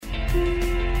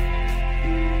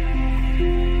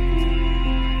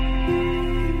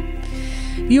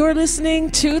You're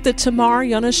listening to the Tamar,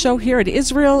 Yonah Show here at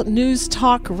Israel News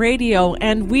Talk Radio,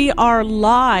 and we are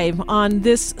live on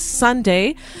this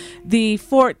Sunday, the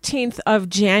 14th of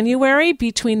January,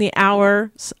 between the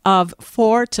hours of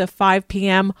 4 to 5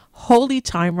 p.m. Holy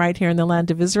Time right here in the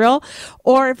land of Israel,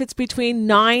 or if it's between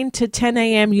 9 to 10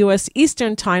 a.m. U.S.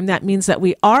 Eastern Time, that means that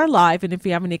we are live, and if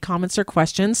you have any comments or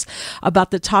questions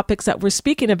about the topics that we're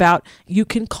speaking about, you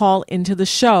can call into the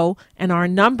show, and our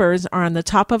numbers are on the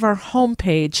top of our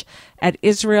homepage at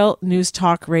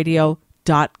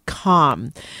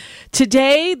israelnewstalkradio.com.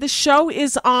 Today, the show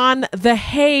is on The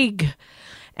Hague,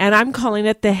 and I'm calling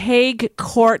it the Hague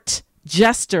Court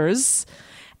Jesters,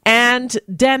 and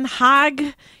Den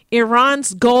Haag,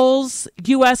 Iran's goals,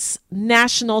 U.S.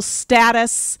 national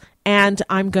status, and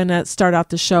I'm going to start out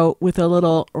the show with a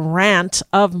little rant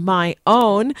of my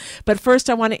own. But first,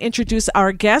 I want to introduce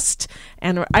our guest,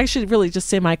 and I should really just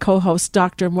say my co-host,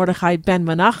 Dr. Mordechai Ben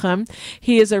Menachem.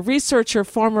 He is a researcher,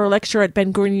 former lecturer at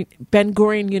Ben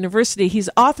Gurion University. He's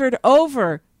authored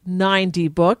over 90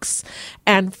 books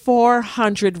and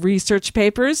 400 research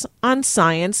papers on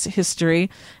science, history,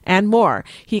 and more.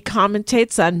 He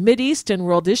commentates on Mideast and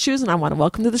world issues, and I want to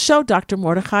welcome to the show Dr.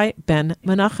 Mordechai Ben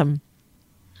Menachem.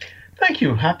 Thank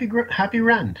you. Happy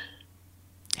rant.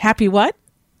 Happy what?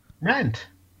 Rant.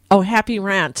 Oh, happy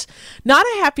rant. Not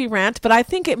a happy rant, but I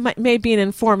think it may be an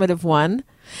informative one.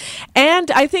 And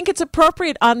I think it's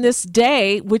appropriate on this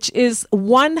day, which is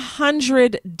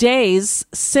 100 days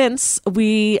since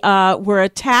we were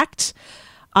attacked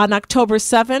on October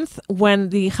 7th, when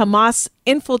the Hamas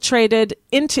infiltrated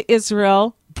into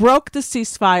Israel, broke the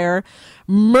ceasefire,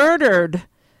 murdered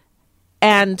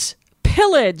and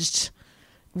pillaged,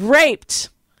 raped,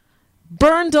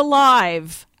 burned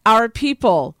alive our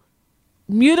people,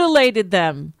 mutilated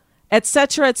them,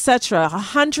 etc., etc.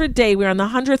 100 day. We're on the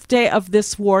 100th day of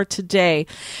this war today.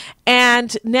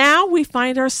 And now we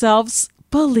find ourselves,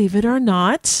 believe it or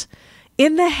not,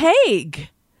 in The Hague.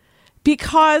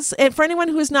 Because, and for anyone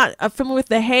who's not familiar with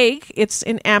The Hague, it's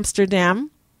in Amsterdam.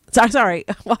 Sorry,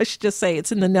 well, I should just say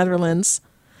it's in the Netherlands.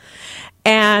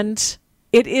 And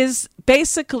it is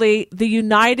basically the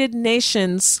United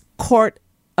Nations Court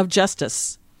of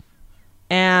Justice.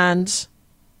 And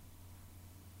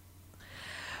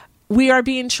we are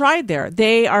being tried there.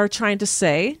 They are trying to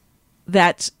say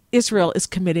that Israel is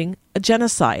committing a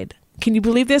genocide. Can you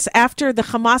believe this? After the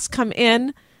Hamas come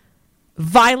in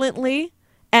violently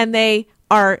and they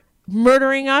are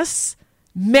murdering us,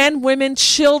 men, women,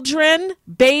 children,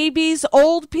 babies,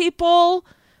 old people,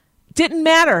 didn't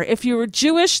matter. If you were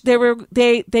Jewish,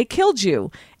 they killed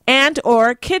you and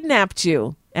or kidnapped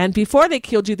you. And before they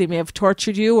killed you, they may have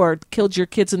tortured you or killed your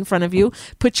kids in front of you,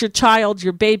 put your child,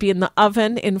 your baby in the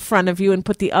oven in front of you and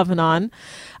put the oven on.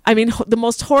 I mean, the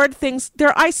most horrid things,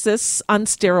 they're ISIS on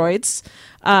steroids,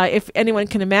 if anyone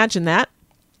can imagine that.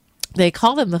 They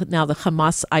call them now the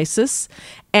Hamas ISIS.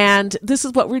 And this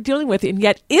is what we're dealing with. And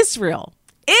yet Israel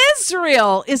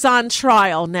is on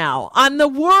trial now on the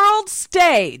world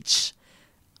stage.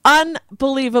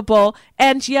 Unbelievable.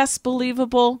 And yes,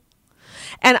 believable.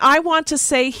 And I want to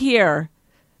say here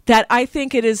that I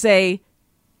think it is a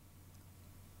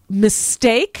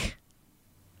mistake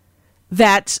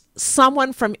that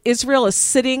someone from Israel is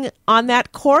sitting on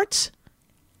that court.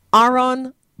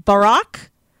 Aaron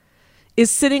Barak is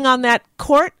sitting on that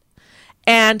court.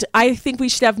 And I think we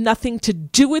should have nothing to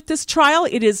do with this trial.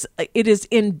 It is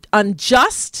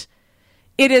unjust.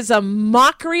 It is a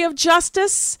mockery of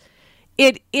justice.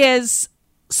 It is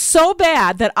so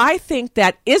bad that I think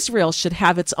that Israel should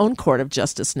have its own court of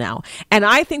justice now. And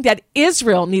I think that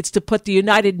Israel needs to put the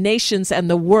United Nations and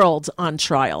the world on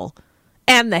trial.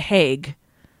 And The Hague.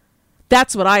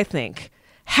 That's what I think.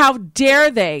 How dare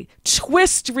they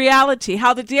twist reality?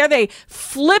 How dare they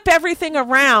flip everything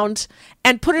around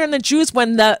and put it on the Jews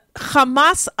when the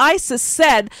Hamas ISIS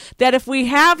said that if we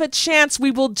have a chance,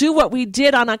 we will do what we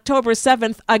did on October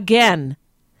 7th again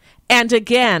and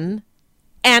again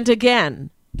and again.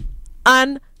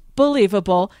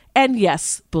 Unbelievable, and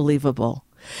yes, believable.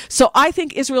 So I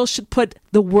think Israel should put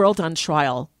the world on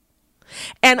trial.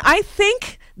 And I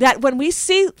think that when we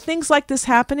see things like this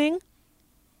happening,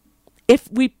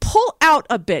 if we pull out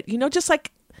a bit, just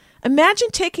like imagine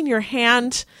taking your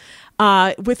hand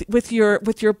with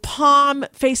your palm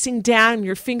facing down,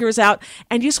 your fingers out,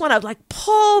 and you just want to like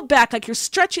pull back, like you're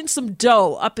stretching some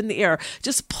dough up in the air.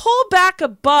 Just pull back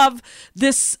above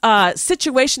this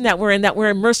situation that we're in, that we're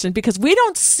immersed in, because we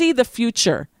don't see the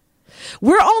future.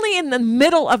 We're only in the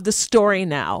middle of the story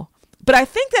now. But I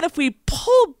think that if we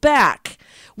pull back,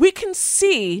 we can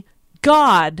see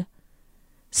God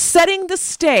setting the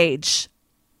stage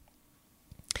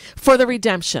for the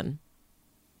redemption.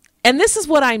 And this is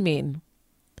what I mean.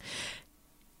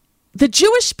 The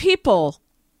Jewish people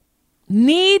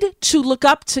need to look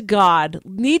up to God,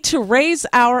 need to raise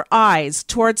our eyes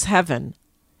towards heaven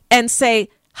and say,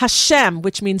 Hashem,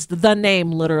 which means the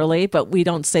name literally, but we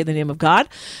don't say the name of God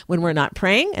when we're not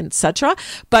praying, etc.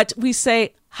 But we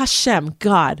say, Hashem,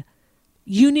 God,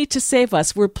 you need to save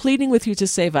us. We're pleading with you to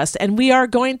save us. And we are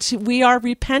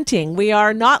repenting. We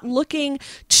are not looking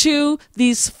to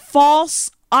these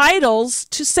false idols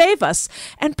to save us.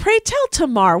 And pray tell,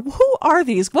 Tamar, who are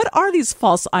these? What are these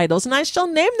false idols? And I shall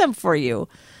name them for you.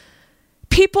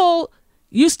 People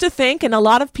used to think, and a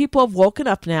lot of people have woken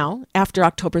up now, after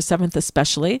October 7th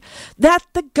especially, that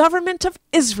the government of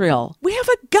Israel, we have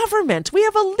a government, we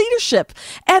have a leadership,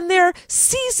 and they're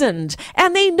seasoned,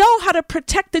 and they know how to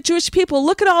protect the Jewish people.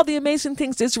 Look at all the amazing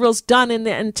things Israel's done in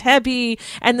Entebbe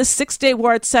and the Six-Day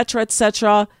War, etc.,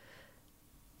 etc.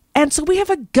 And so we have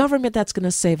a government that's going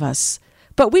to save us.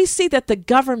 But we see that the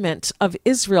government of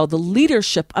Israel, the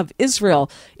leadership of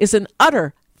Israel, is an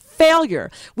utter failure.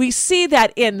 We see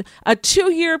that in a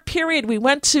 2-year period, we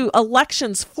went to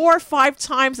elections 4 or 5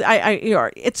 times.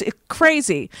 It's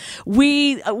crazy.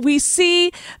 We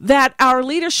see that our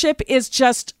leadership is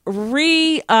just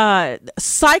recycled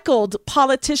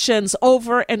politicians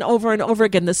over and over and over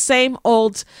again. The same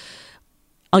old,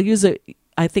 I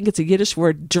think it's a Yiddish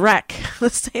word, dreck,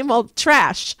 the same old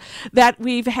trash that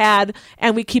we've had,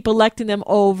 and we keep electing them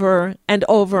over and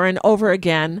over and over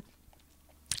again.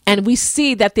 And we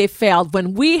see that they failed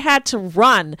when we had to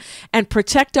run and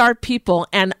protect our people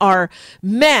and our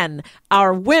men,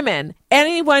 our women,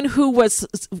 anyone who was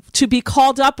to be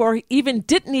called up or even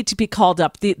didn't need to be called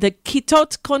up. The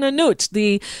kitot konanut,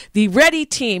 the ready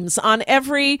teams on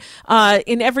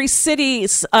in every city,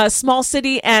 small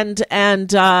city and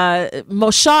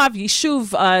moshav,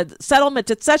 yishuv,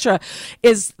 settlement, etc.,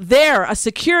 is there a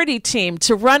security team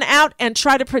to run out and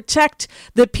try to protect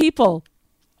the people,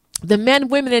 the men,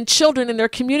 women, and children in their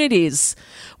communities.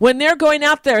 When they're going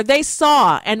out there, they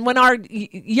saw, and when our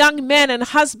young men and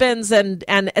husbands and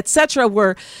etc.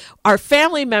 were, our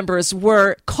family members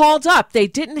were called up, they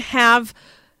didn't have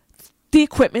the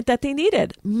equipment that they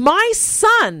needed. My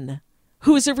son,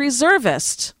 who's a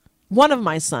reservist, one of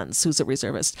my sons who's a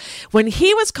reservist, when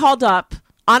he was called up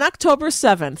on October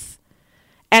 7th,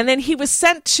 and then he was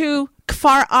sent to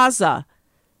Kfar Aza,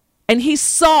 and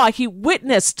he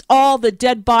witnessed all the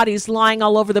dead bodies lying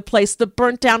all over the place, the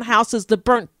burnt down houses, the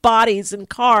burnt bodies and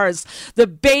cars, the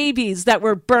babies that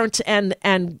were burnt and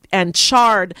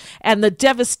charred, and the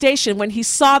devastation. When he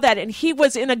saw that, and he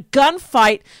was in a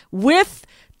gunfight with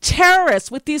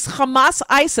terrorists, with these Hamas,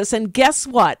 ISIS, and guess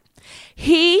what?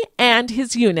 He and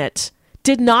his unit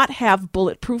did not have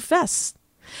bulletproof vests.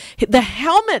 The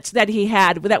helmet that he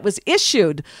had, that was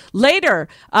issued later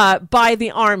by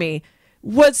the army,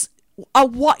 was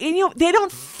they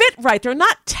don't fit right. They're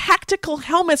not tactical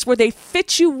helmets where they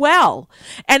fit you well.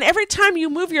 And every time you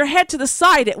move your head to the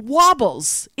side, it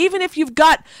wobbles, even if you've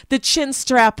got the chin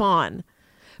strap on.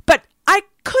 But I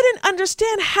couldn't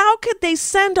understand, how could they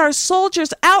send our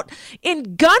soldiers out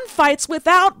in gunfights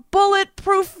without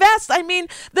bulletproof vests? I mean,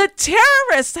 the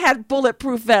terrorists had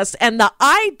bulletproof vests and the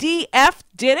IDF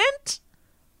didn't?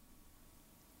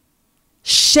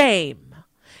 Shame.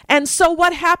 And so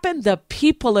what happened? The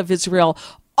people of Israel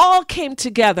all came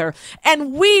together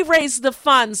and we raised the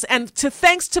funds, and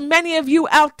thanks to many of you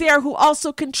out there who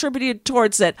also contributed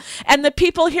towards it, and the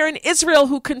people here in Israel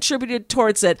who contributed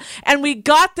towards it, and we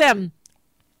got them,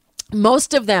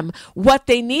 most of them, what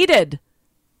they needed,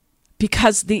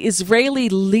 because the Israeli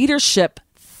leadership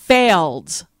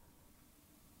failed.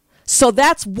 So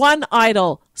that's one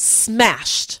idol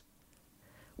smashed.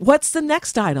 What's the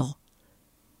next idol?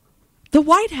 The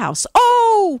White House.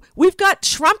 Oh, we've got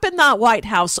Trump in the White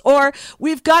House, or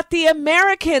we've got the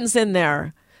Americans in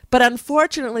there. But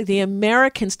unfortunately, the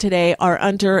Americans today are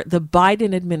under the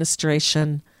Biden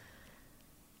administration,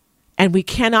 and we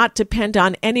cannot depend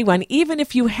on anyone. Even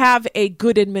if you have a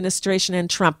good administration in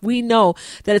Trump, we know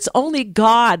that it's only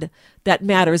God that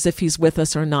matters if he's with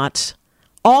us or not.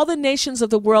 All the nations of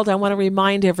the world, I want to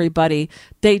remind everybody,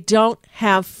 they don't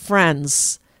have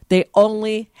friends. They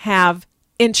only have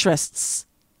interests.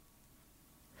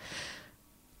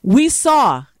 We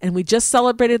saw, and we just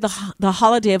celebrated the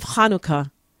holiday of Hanukkah,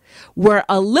 where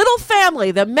a little family,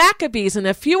 the Maccabees and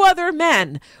a few other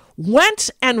men,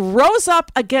 went and rose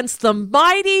up against the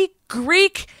mighty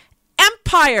Greek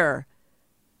Empire.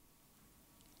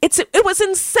 It was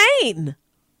insane.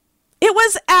 It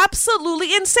was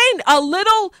absolutely insane. A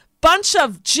little bunch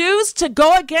of Jews to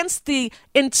go against the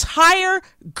entire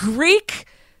Greek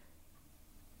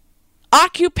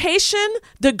occupation,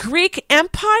 the Greek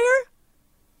Empire.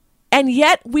 And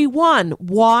yet we won.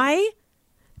 Why?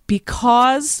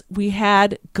 Because we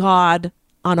had God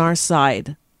on our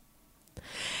side.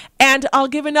 And I'll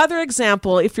give another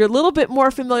example. If you're a little bit more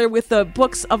familiar with the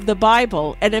books of the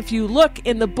Bible, and if you look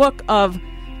in the book of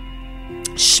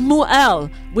Shmuel,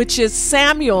 which is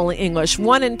Samuel in English,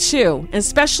 1 and 2,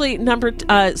 especially number 2,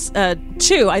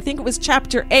 I think it was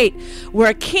chapter 8,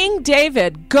 where King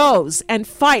David goes and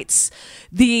fights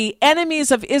the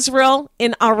enemies of Israel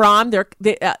in Aram.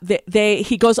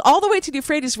 He goes all the way to the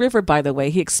Euphrates River, by the way.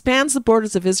 He expands the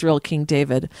borders of Israel, King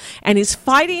David, and he's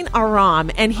fighting Aram,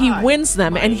 and he wins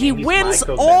them, and he wins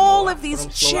all of these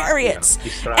chariots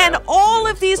and all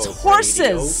of these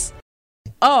horses.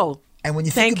 Oh, and when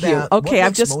you thank think about you. Okay,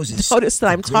 I've just Moses noticed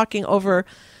that I'm talking over.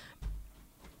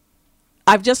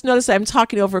 I've just noticed that I'm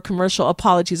talking over commercial.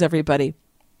 Apologies, everybody.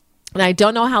 And I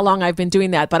don't know how long I've been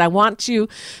doing that, but I want you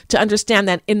to understand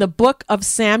that in the book of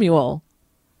Samuel,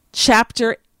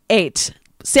 chapter 8,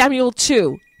 Samuel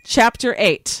 2, chapter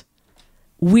 8,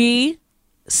 we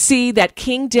see that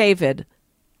King David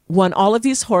won all of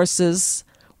these horses,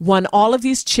 won all of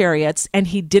these chariots, and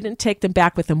he didn't take them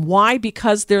back with him. Why?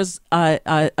 Because there's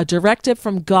a directive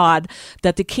from God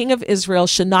that the king of Israel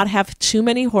should not have too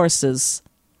many horses,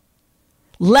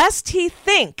 lest he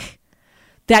think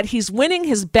that he's winning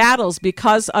his battles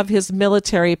because of his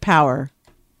military power.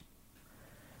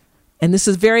 And this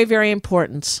is very, very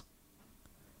important,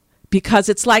 because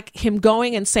it's like him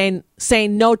going and saying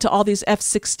no to all these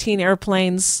F-16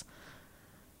 airplanes,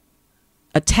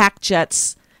 attack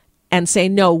jets, and say,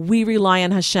 no, we rely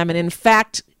on Hashem. And in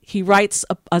fact, he writes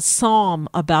a psalm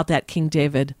about that, King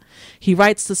David. He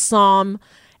writes the psalm,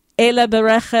 Ele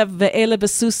berechev ve'ele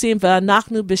besusim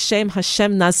ve'anachnu b'shem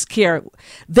Hashem nazkir.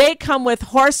 They come with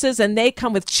horses and they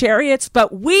come with chariots,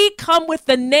 but we come with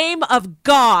the name of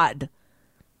God.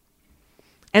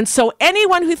 And so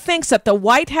anyone who thinks that the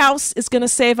White House is going to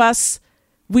save us,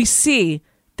 we see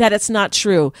that it's not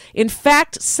true. In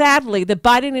fact, sadly, the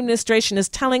Biden administration is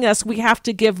telling us we have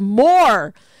to give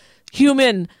more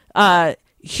human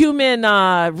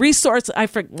resource.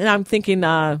 I'm thinking,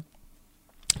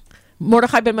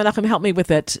 Mordechai Ben Menachem, help me with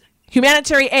it.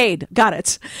 Humanitarian aid. Got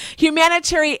it.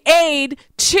 Humanitarian aid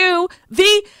to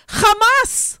the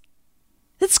Hamas.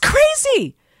 It's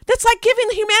crazy. That's like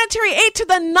giving humanitarian aid to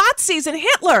the Nazis and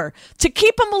Hitler to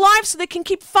keep them alive so they can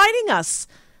keep fighting us.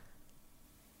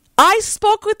 I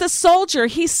spoke with the soldier.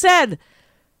 He said,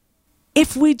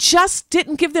 if we just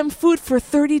didn't give them food for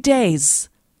 30 days,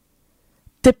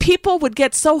 the people would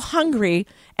get so hungry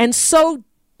and so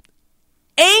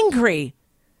angry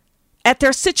at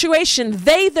their situation,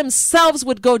 they themselves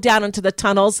would go down into the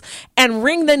tunnels and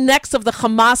wring the necks of the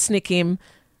Hamasnikim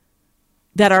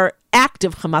that are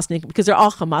active Hamasnikim, because they're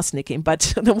all Hamasnikim,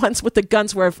 but the ones with the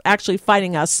guns were actually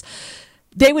fighting us.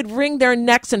 They would wring their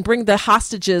necks and bring the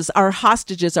hostages,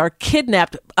 our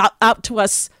kidnapped, out to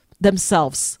us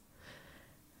themselves.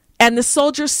 And the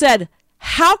soldier said,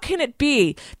 how can it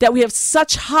be that we have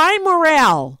such high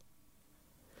morale?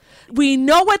 We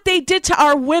know what they did to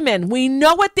our women. We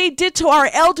know what they did to our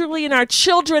elderly and our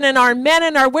children and our men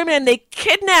and our women. And they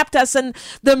kidnapped us, and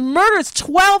the murders,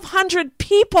 1,200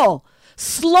 people,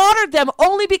 slaughtered them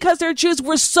only because they're Jews.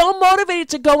 We're so motivated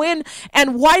to go in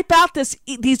and wipe out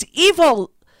these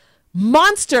evil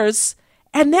monsters.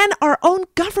 And then our own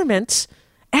government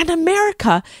and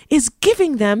America is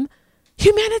giving them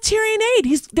humanitarian aid.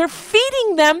 They're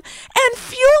feeding them and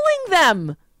fueling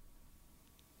them.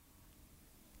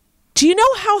 Do you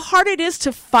know how hard it is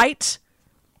to fight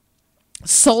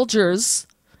soldiers?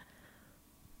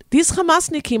 These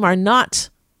Hamasnikim are not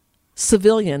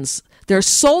civilians. They're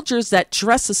soldiers that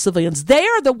dress as civilians. They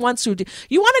are the ones who do.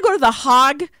 You want to go to the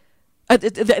Hague,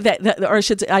 or I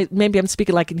should say, maybe I'm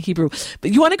speaking like in Hebrew,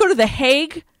 but you want to go to the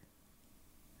Hague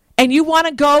and you want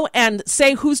to go and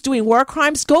say who's doing war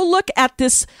crimes? Go look at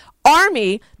this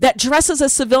army that dresses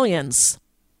as civilians.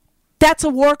 That's a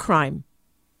war crime.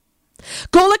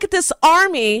 Go look at this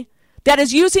army that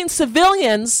is using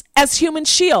civilians as human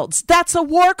shields. That's a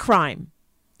war crime.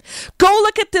 Go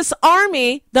look at this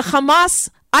army, the Hamas,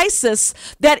 ISIS,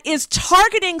 that is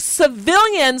targeting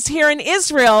civilians here in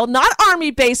Israel, not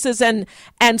army bases and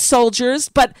soldiers,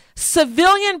 but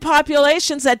civilian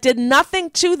populations that did nothing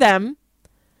to them.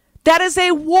 That is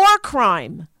a war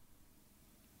crime.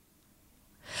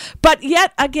 But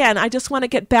yet again, I just want to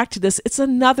get back to this. It's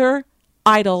another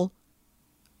idol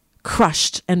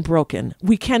crushed and broken.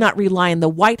 We cannot rely on the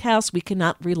White House. We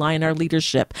cannot rely on our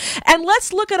leadership. And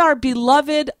let's look at our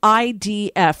beloved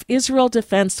IDF, Israel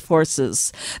Defense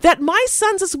Forces, that my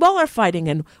sons as well are fighting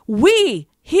in. We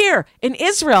here in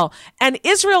Israel and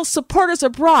Israel supporters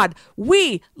abroad,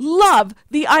 we love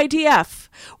the IDF.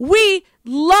 We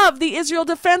love the Israel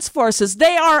Defense Forces.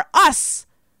 They are us.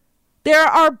 They're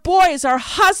our boys, our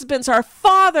husbands, our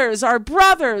fathers, our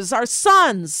brothers, our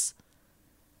sons.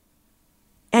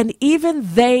 And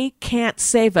even they can't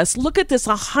save us. Look at this,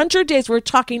 100 days. We're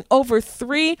talking over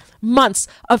 3 months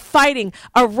of fighting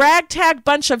a ragtag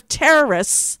bunch of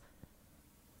terrorists.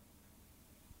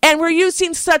 And we're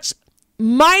using such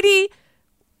mighty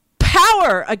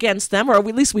power against them, or at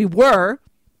least we were,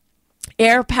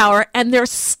 air power, and they're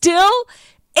still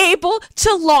able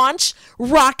to launch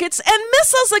rockets and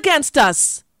missiles against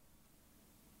us.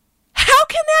 How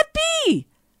can that be?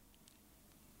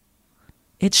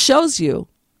 It shows you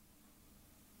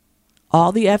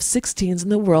all the F-16s in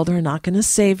the world are not going to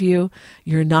save you.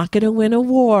 You're not going to win a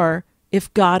war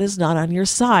if God is not on your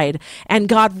side. And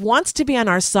God wants to be on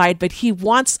our side, but he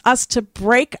wants us to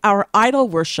break our idol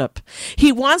worship.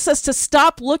 He wants us to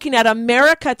stop looking at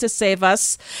America to save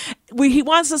us. He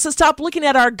wants us to stop looking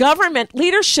at our government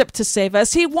leadership to save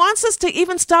us. He wants us to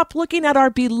even stop looking at our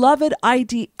beloved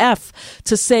IDF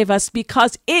to save us,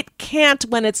 because it can't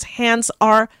when its hands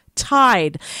are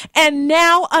tied. And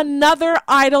now another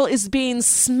idol is being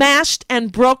smashed and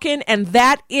broken, and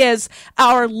that is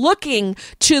our looking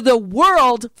to the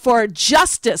world for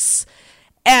justice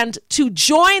and to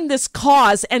join this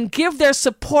cause and give their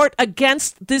support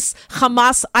against this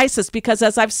Hamas ISIS. Because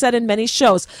as I've said in many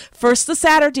shows, first the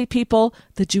Saturday people,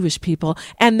 the Jewish people,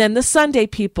 and then the Sunday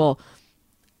people,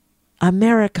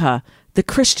 America, the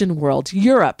Christian world,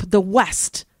 Europe, the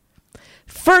West.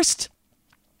 First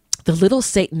the little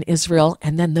Satan, Israel,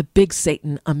 and then the big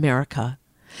Satan, America.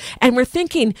 And we're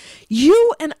thinking,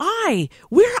 you and I,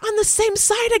 we're on the same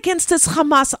side against this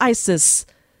Hamas ISIS.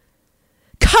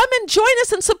 Come and join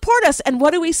us and support us. And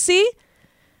what do we see?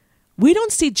 We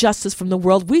don't see justice from the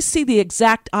world. We see the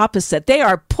exact opposite. They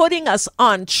are putting us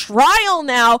on trial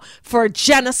now for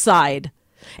genocide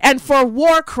and for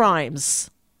war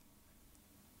crimes.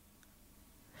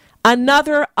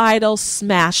 Another idol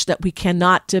smash that we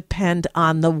cannot depend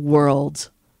on the world.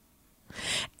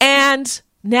 And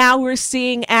now we're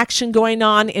seeing action going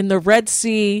on in the Red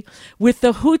Sea with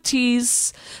the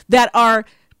Houthis that are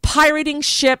pirating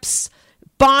ships,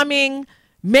 bombing,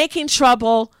 making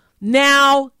trouble.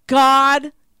 Now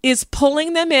God is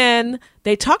pulling them in.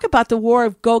 They talk about the war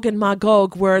of Gog and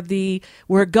Magog, where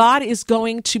God is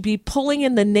going to be pulling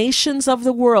in the nations of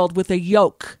the world with a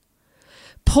yoke,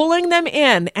 pulling them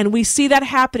in, and we see that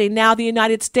happening now. The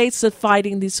United States is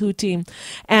fighting these Houthi,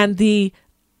 and the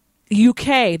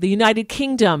UK, the United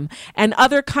Kingdom, and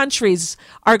other countries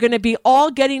are going to be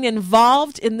all getting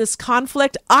involved in this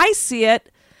conflict. I see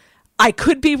it. I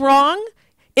could be wrong.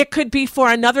 It could be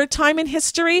for another time in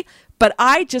history, but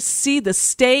I just see the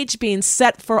stage being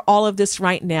set for all of this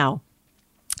right now.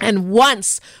 And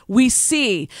once we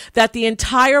see that the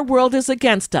entire world is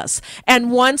against us,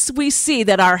 and once we see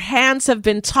that our hands have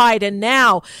been tied, and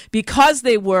now, because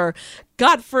they were,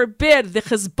 God forbid, the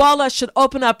Hezbollah should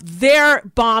open up their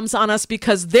bombs on us,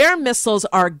 because their missiles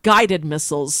are guided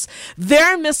missiles.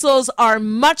 Their missiles are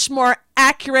much more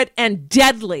accurate and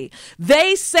deadly.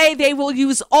 They say they will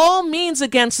use all means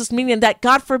against us, meaning that,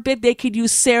 God forbid, they could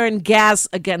use sarin gas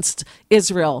against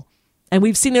Israel. And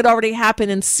we've seen it already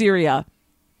happen in Syria.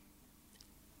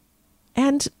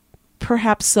 And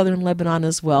perhaps southern Lebanon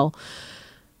as well.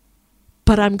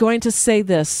 But I'm going to say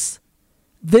this.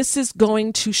 This is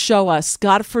going to show us,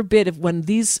 God forbid, if when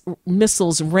these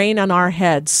missiles rain on our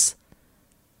heads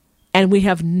and we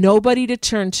have nobody to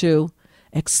turn to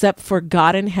except for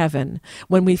God in heaven,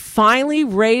 when we finally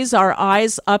raise our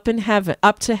eyes up in heaven,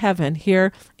 up to heaven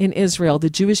here in Israel, the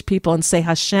Jewish people, and say,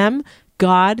 Hashem,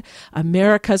 God,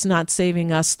 America's not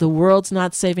saving us. The world's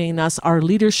not saving us. Our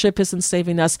leadership isn't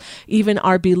saving us. Even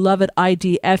our beloved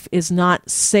IDF is not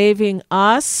saving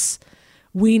us.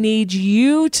 We need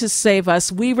you to save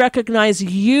us. We recognize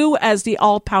you as the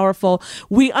all-powerful.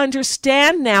 We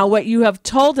understand now what you have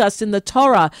told us in the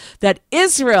Torah, that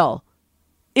Israel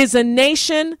is a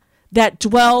nation that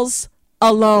dwells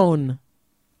alone.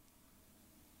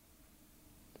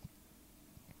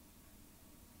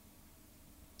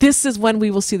 This is when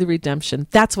we will see the redemption.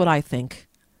 That's what I think.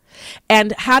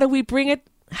 And how do we bring it?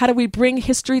 How do we bring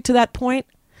history to that point?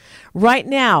 Right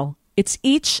now, it's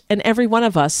each and every one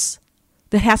of us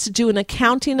that has to do an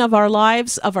accounting of our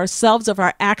lives, of ourselves, of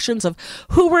our actions, of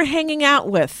who we're hanging out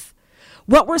with,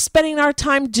 what we're spending our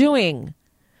time doing.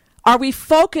 Are we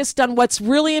focused on what's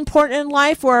really important in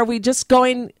life, or are we just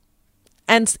going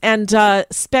and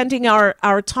spending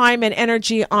our time and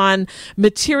energy on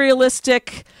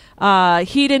materialistic,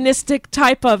 hedonistic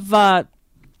type of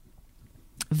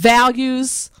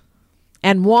values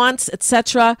and wants,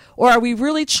 etc.? Or are we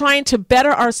really trying to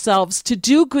better ourselves, to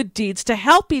do good deeds, to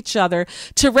help each other,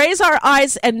 to raise our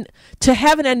eyes and to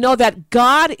heaven and know that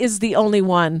God is the only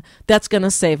one that's going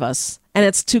to save us? And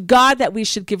it's to God that we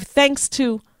should give thanks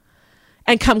to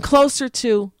and come closer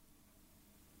to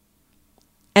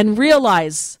and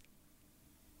realize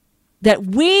that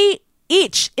we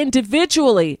each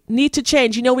individually need to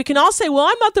change. You know, we can all say, well,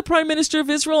 I'm not the Prime Minister of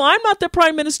Israel. I'm not the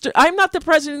Prime Minister. I'm not the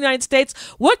President of the United States.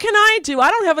 What can I do? I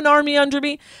don't have an army under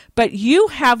me. But you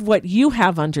have what you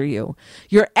have under you.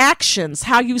 Your actions,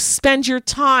 how you spend your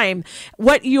time,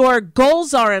 what your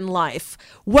goals are in life,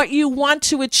 what you want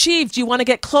to achieve. Do you want to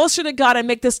get closer to God and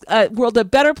make this world a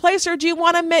better place? Or do you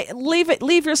want to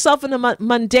leave yourself in a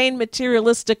mundane,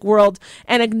 materialistic world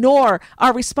and ignore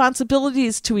our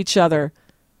responsibilities to each other?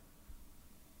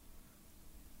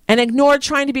 And ignore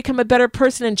trying to become a better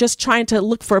person and just trying to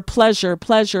look for pleasure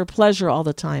all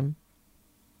the time.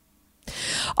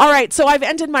 All right, so I've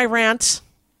ended my rant.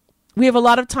 We have a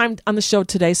lot of time on the show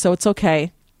today, so it's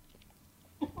okay.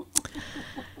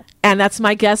 And that's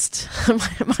my guest,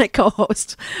 my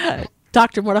co-host,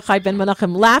 Dr. Mordechai Ben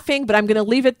Menachem, laughing, but I'm going to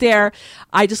leave it there.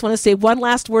 I just want to say one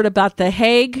last word about the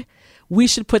Hague. We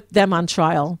should put them on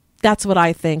trial. That's what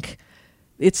I think.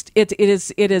 It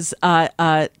is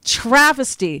a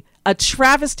travesty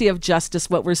of justice,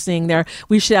 what we're seeing there.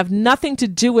 We should have nothing to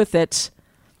do with it,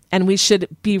 and we should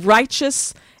be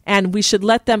righteous, and we should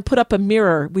let them put up a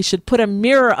mirror. We should put a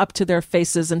mirror up to their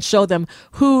faces and show them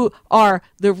who are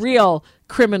the real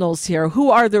criminals here,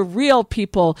 who are the real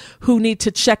people who need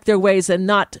to check their ways and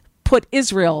not put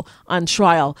Israel on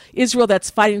trial. Israel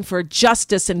that's fighting for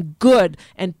justice and good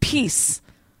and peace.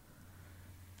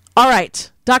 All right,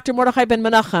 Dr. Mordechai Ben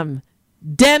Menachem,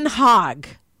 Den Haag.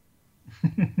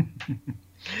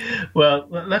 Well,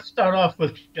 let's start off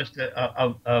with just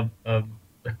a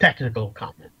technical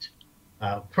comment.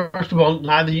 First of all,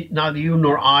 neither you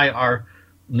nor I are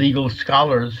legal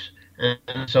scholars,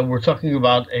 and so we're talking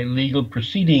about a legal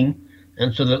proceeding,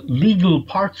 and so the legal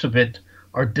parts of it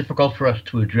are difficult for us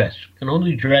to address. We can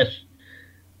only address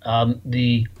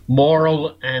the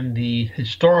moral and the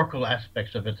historical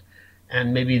aspects of it,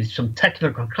 and maybe some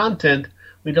technical content.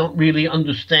 We don't really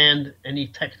understand any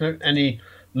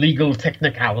legal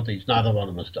technicalities. Neither one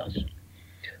of us does.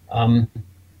 On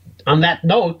that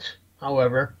note,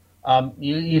 however,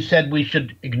 you said we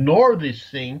should ignore this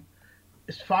thing.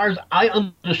 As far as I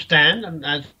understand, and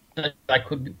as I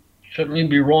could certainly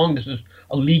be wrong, this is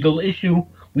a legal issue.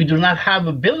 We do not have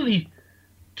ability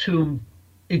to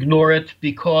ignore it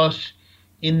because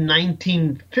in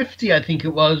 1950, I think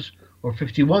it was, or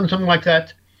 51, something like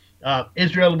that,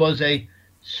 Israel was a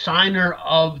signer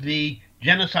of the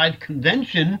Genocide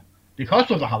Convention because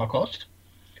of the Holocaust.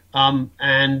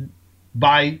 And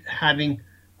by having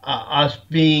us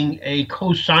being a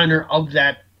co-signer of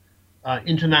that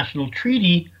international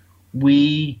treaty,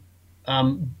 we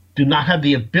do not have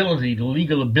the ability, the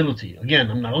legal ability. Again,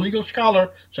 I'm not a legal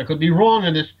scholar, so I could be wrong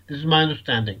in this. This is my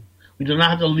understanding. We do not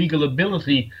have the legal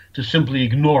ability to simply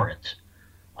ignore it.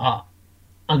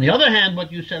 On the other hand,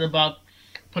 what you said about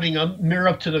putting a mirror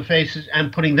up to the faces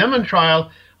and putting them on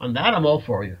trial, on that I'm all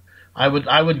for you. I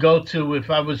would go to, if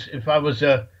I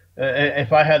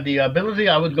had the ability,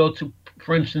 I would go to,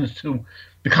 for instance, to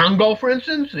the Congo, for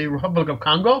instance, the Republic of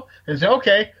Congo, and say,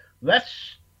 okay,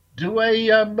 let's do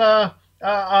a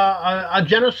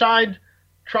genocide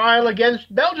trial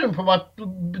against Belgium for what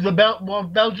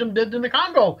Belgium did in the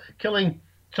Congo, killing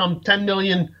some 10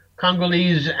 million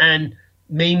Congolese and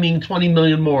maiming 20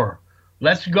 million more.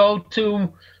 Let's go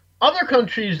to other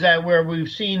countries where we've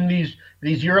seen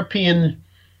these European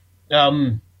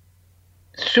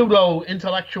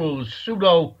pseudo-intellectuals,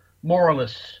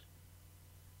 pseudo-moralists,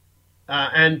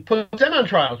 and put them on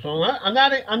trial. So on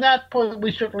that point,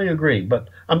 we certainly agree. But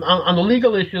on the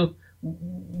legal issue,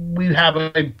 we have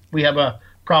a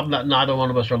problem that neither one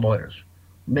of us are lawyers.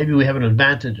 Maybe we have an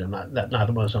advantage in that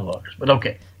neither one of us are lawyers. But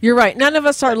okay. You're right. None of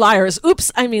us are liars.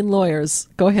 Oops, I mean lawyers.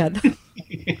 Go ahead.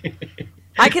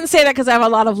 I can say that because I have a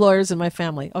lot of lawyers in my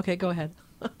family. Okay, go ahead.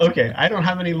 Okay, I don't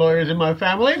have any lawyers in my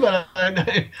family, but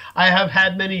I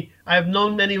have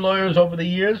known many lawyers over the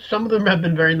years. Some of them have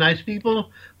been very nice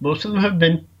people. Most of them have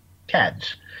been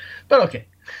cads. But okay.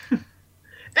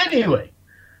 Anyway,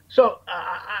 so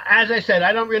as I said,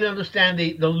 I don't really understand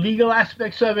the legal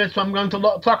aspects of it, so I'm going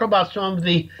to talk about some of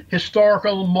the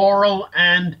historical, moral,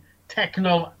 and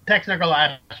technical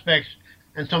aspects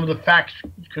and some of the facts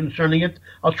concerning it.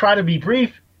 I'll try to be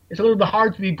brief. It's a little bit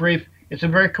hard to be brief. It's a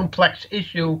very complex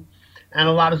issue, and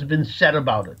a lot has been said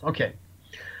about it. Okay.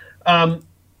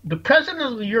 the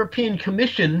president of the European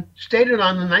Commission stated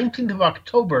on the 19th of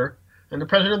October, and the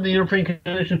president of the European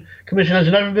Commission has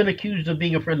never been accused of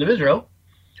being a friend of Israel,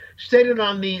 stated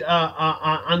on the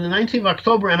 19th of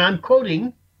October, and I'm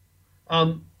quoting,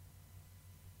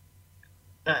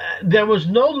 there was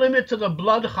no limit to the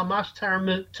blood Hamas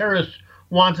terrorists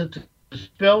wanted to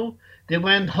spill. They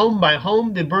went home by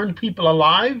home. They burned people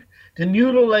alive. They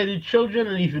mutilated children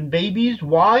and even babies.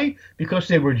 Why? Because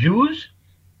they were Jews.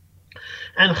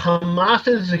 And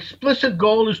Hamas's explicit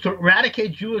goal is to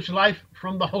eradicate Jewish life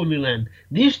from the Holy Land.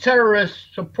 These terrorists,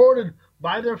 supported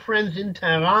by their friends in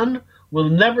Tehran, will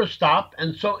never stop,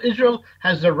 and so Israel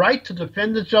has the right to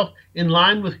defend itself in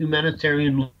line with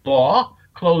humanitarian law,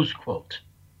 close quote.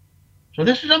 So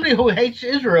this is somebody who hates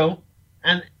Israel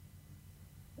and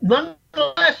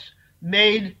nonetheless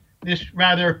made this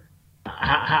rather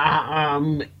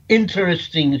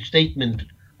interesting statement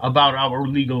about our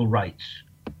legal rights.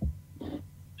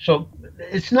 So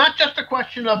it's not just a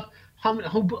question of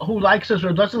who likes us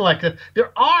or doesn't like us.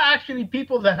 There are actually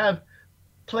people that have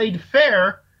played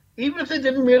fair, even if they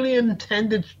didn't really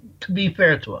intend it to be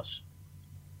fair to us.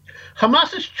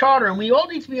 Hamas's charter, and we all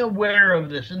need to be aware of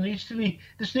this, and this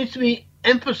needs to be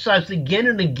emphasized again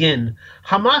and again.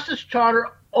 Hamas's charter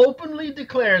openly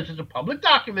declares, it's a public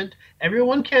document,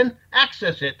 everyone can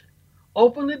access it,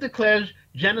 openly declares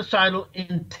genocidal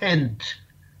intent.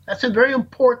 That's a very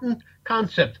important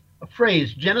concept, a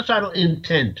phrase, genocidal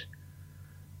intent.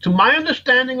 To my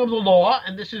understanding of the law,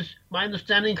 and this is my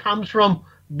understanding comes from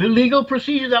the legal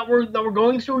procedure that we're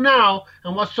going through now,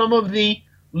 and what some of the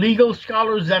legal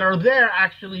scholars that are there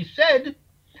actually said,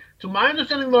 to my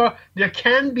understanding of the law, there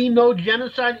can be no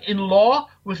genocide in law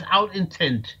without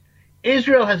intent.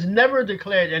 Israel has never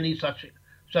declared any such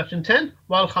intent,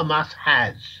 while Hamas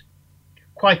has.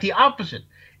 Quite the opposite.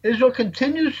 Israel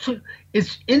continues to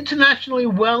its internationally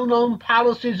well-known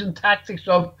policies and tactics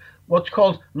of what's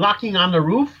called knocking on the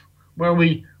roof, where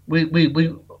we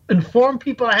inform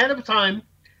people ahead of time,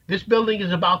 this building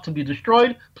is about to be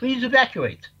destroyed, please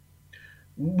evacuate.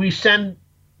 We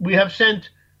have sent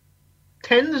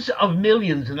tens of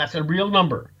millions, and that's a real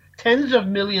number, tens of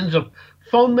millions of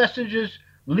phone messages,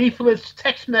 leaflets,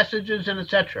 text messages, and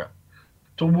etc.,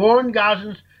 to warn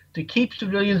Gazans to keep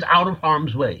civilians out of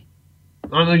harm's way.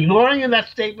 I'm ignoring in that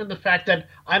statement the fact that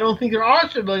I don't think there are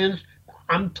civilians.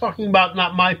 I'm talking about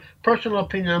not my personal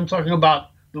opinion. I'm talking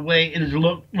about the way it is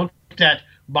looked at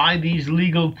by these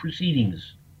legal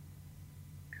proceedings.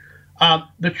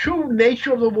 The true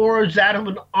nature of the war is that of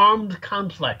an armed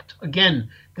conflict.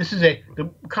 Again, this is the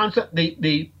concept.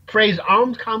 The phrase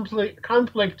 "armed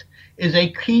conflict" is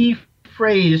a key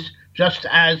phrase, just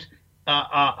as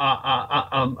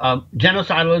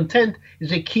genocidal intent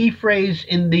is a key phrase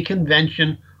in the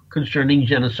Convention concerning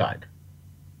genocide.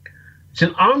 It's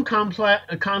an armed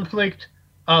conflict.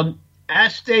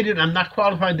 As stated, I'm not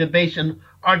qualified to base an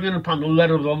argument upon the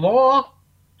letter of the law.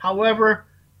 However,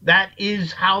 that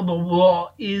is how the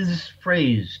law is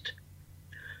phrased.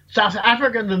 South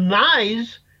Africa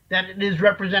denies that it is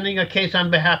representing a case on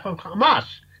behalf of Hamas.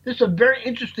 This is a very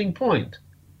interesting point.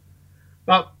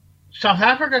 South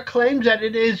Africa claims that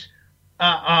it is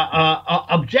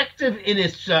objective in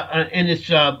its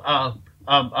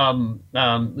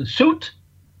suit.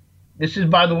 This is,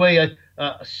 by the way,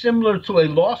 similar to a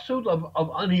lawsuit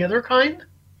of any other kind.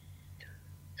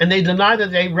 And they deny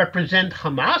that they represent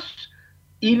Hamas,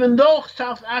 even though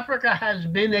South Africa has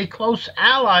been a close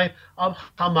ally of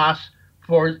Hamas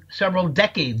for several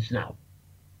decades now.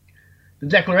 The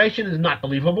declaration is not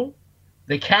believable.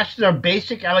 They cast their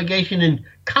basic allegation in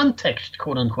context,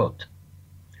 quote unquote.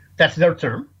 That's their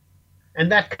term.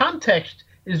 And that context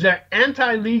is their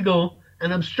anti-legal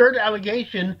and absurd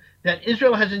allegation that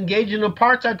Israel has engaged in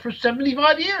apartheid for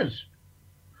 75 years.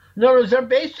 In other words, they're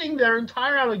basing their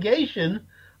entire allegation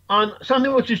on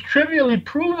something which is trivially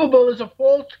provable as a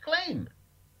false claim.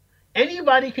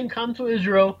 Anybody can come to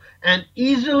Israel and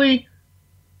easily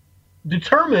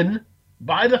determine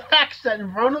by the facts that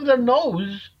in front of their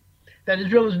nose that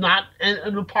Israel is not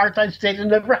an apartheid state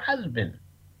and never has been.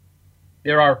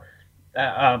 There are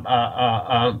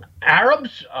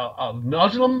Arabs of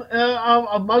Muslim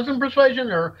persuasion.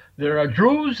 There are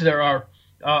Druze. There are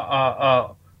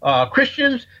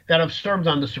Christians that have served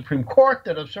on the Supreme Court,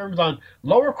 that have served on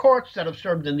lower courts, that have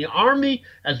served in the army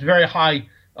as very high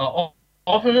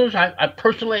officers. I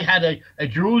personally had a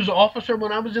Druze officer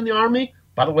when I was in the army.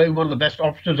 By the way, one of the best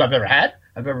officers I've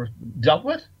ever dealt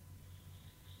with.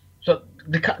 So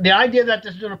the idea that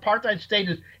this is an apartheid state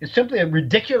is simply a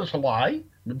ridiculous lie,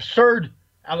 an absurd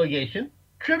allegation,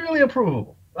 trivially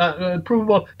provable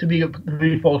to be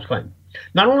a false claim.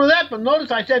 Not only that, but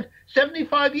notice I said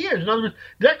 75 years. In other words,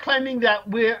 they're claiming that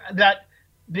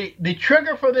the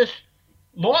trigger for this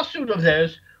lawsuit of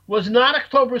theirs was not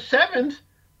October 7th,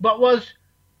 but was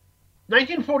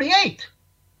 1948.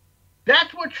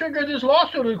 That's what triggered this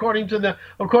lawsuit, according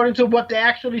to what they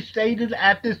actually stated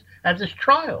at this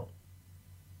trial.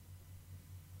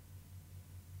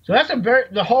 So that's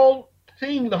the whole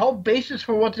thing, the whole basis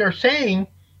for what they're saying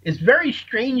is very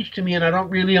strange to me, and I don't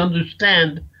really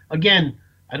understand. Again,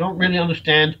 I don't really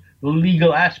understand the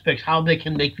legal aspects, how they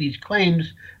can make these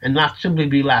claims and not simply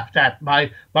be laughed at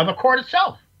by the court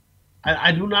itself.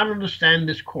 I do not understand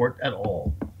this court at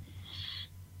all.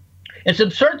 It's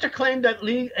absurd to claim that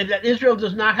Israel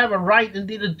does not have a right,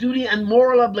 indeed a duty and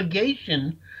moral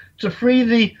obligation, to free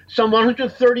the some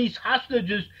 130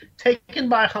 hostages taken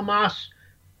by Hamas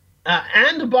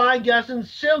and by Gazan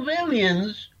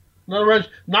civilians. In other words,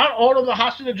 not all of the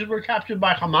hostages were captured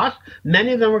by Hamas.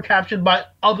 Many of them were captured by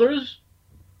others,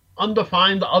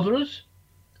 undefined others,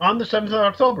 on the 7th of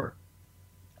October.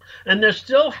 And they're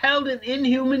still held in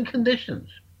inhuman conditions.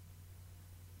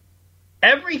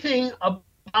 Everything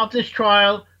about this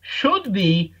trial should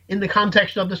be in the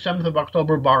context of the 7th of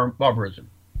October barbarism.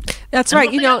 That's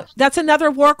right. That's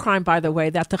another war crime, by the way,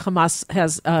 that the Hamas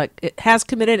has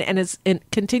committed and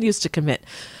continues to commit.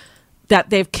 That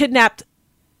they've kidnapped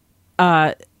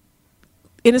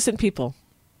innocent people.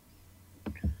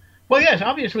 Well, yes,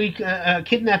 obviously,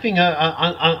 kidnapping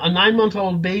a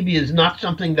 9-month-old baby is not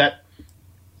something that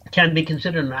can be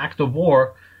considered an act of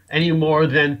war any more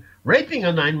than raping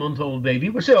a 9-month-old baby,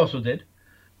 which they also did,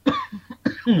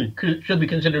 should be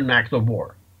considered an act of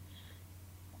war.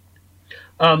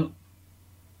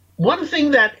 One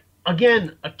thing that,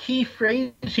 again, a key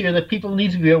phrase here that people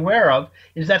need to be aware of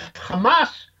is that Hamas,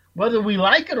 whether we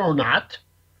like it or not,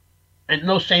 and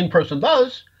no sane person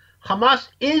does, Hamas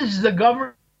is the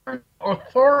governing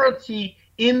authority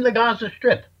in the Gaza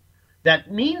Strip.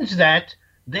 That means that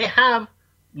they have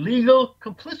legal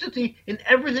complicity in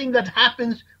everything that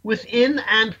happens within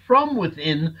and from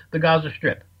within the Gaza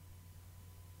Strip.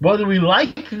 Whether we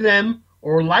like them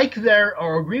or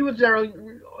agree with their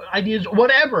ideas,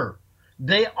 whatever,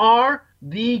 they are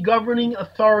the governing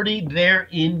authority there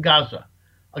in Gaza.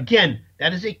 Again,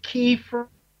 that is a key phrase.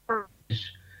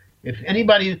 If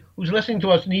anybody who's listening to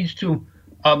us needs to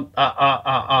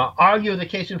argue the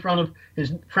case in front of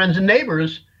his friends and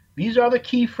neighbors, these are the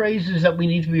key phrases that we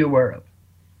need to be aware of.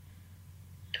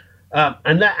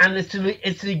 And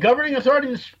it's the governing authority,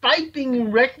 despite being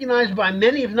recognized by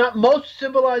many, if not most,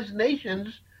 civilized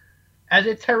nations as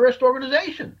a terrorist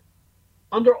organization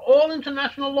under all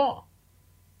international law.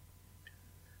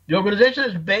 The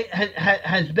organization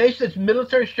has based its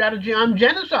military strategy on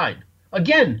genocide.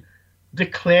 Again,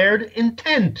 declared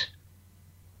intent,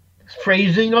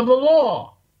 phrasing of the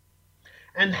law,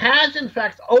 and has in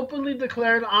fact openly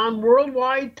declared on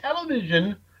worldwide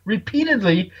television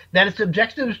repeatedly that its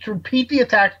objective is to repeat the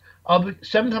attacks of the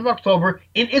 7th of October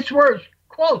in its words,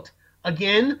 quote,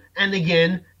 again and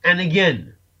again and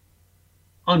again,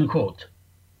 unquote.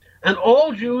 And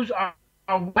all Jews are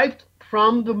wiped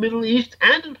from the Middle East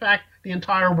and, in fact, the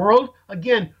entire world.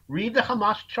 Again, read the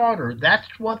Hamas charter.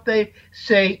 That's what they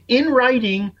say in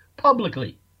writing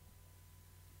publicly.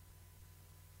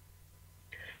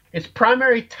 Its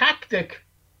primary tactic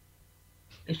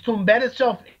is to embed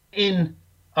itself and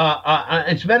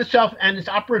its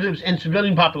operatives in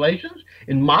civilian populations,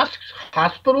 in mosques,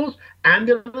 hospitals,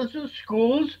 ambulances,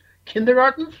 schools,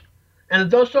 kindergartens, and it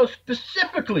does so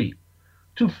specifically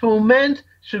to foment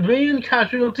civilian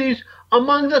casualties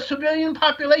among the civilian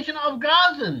population of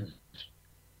Gazans.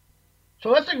 So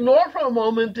let's ignore for a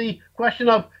moment the question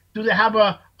of, do they have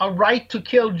a right to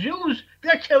kill Jews?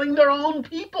 They're killing their own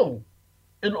people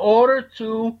in order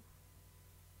to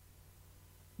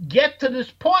get to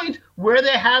this point where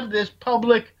they have this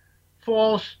public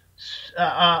false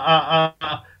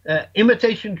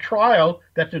imitation trial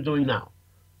that they're doing now.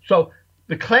 So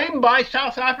the claim by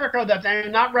South Africa that they're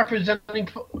not representing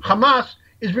Hamas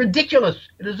is ridiculous.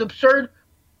 It is absurd,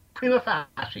 prima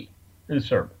facie. It is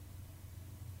absurd.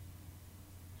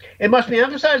 It must be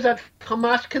emphasized that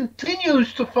Hamas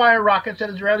continues to fire rockets at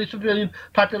Israeli civilian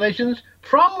populations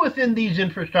from within these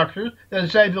infrastructures, that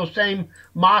is, say, those same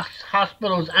mosques,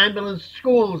 hospitals, ambulance,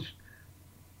 schools,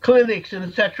 clinics, and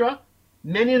etc.,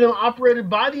 many of them operated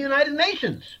by the United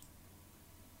Nations.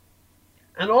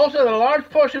 And also a large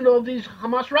portion of these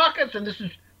Hamas rockets, and this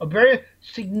is a very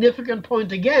significant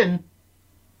point again,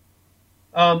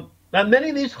 that many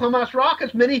of these Hamas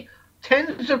rockets, many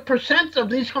tens of percent of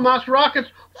these Hamas rockets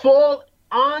fall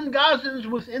on Gazans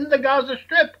within the Gaza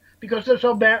Strip because they're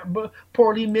so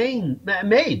poorly made,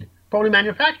 poorly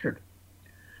manufactured.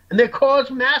 and they cause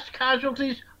mass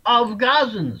casualties of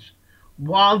Gazans,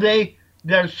 while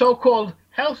their so-called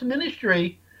health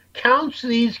ministry counts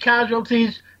these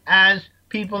casualties as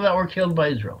people that were killed by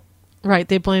Israel. Right,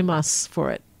 they blame us for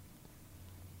it.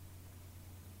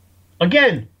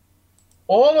 Again,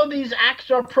 all of these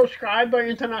acts are proscribed by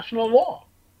international law.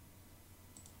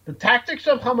 The tactics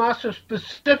of Hamas are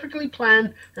specifically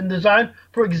planned and designed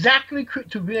for exactly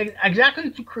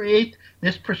to create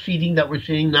this proceeding that we're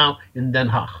seeing now in Den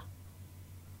Haag.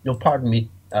 You'll pardon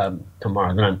me,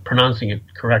 Tamar, that I'm pronouncing it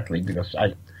correctly because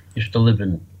I used to live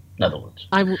in Netherlands.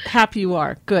 I'm happy you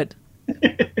are. Good.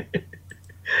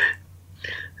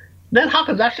 Den Haag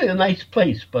is actually a nice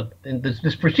place, but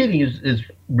this proceeding is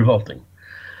revolting.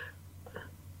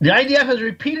 The IDF has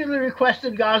repeatedly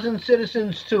requested Gazan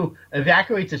citizens to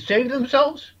evacuate to save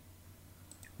themselves,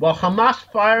 while Hamas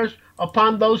fires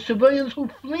upon those civilians who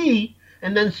flee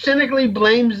and then cynically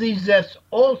blames these deaths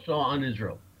also on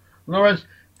Israel. In other words,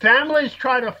 families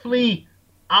try to flee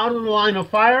out of the line of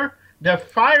fire, they're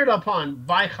fired upon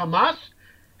by Hamas,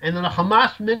 and then the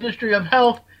Hamas Ministry of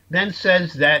Health then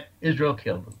says that Israel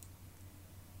killed them.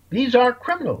 These are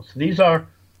criminals. These are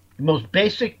the most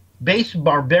base,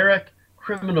 barbaric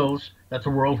criminals that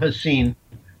the world has seen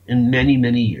in many,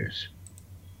 many years.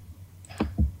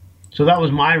 So that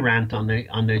was my rant on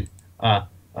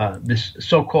this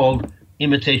so-called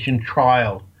imitation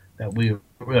trial that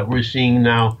we're seeing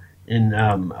now in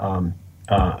Den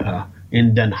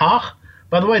Haag.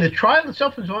 By the way, the trial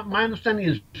itself, is what my understanding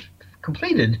is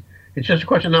completed. It's just a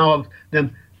question now of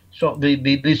them. So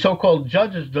the so-called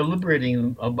judges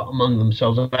deliberating among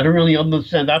themselves. I don't really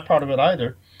understand that part of it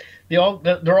either.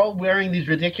 They're all wearing these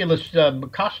ridiculous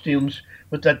costumes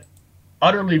with that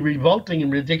utterly revolting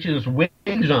and ridiculous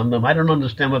wigs on them. I don't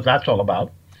understand what that's all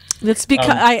about. That's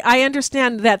because I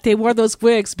understand that they wore those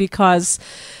wigs because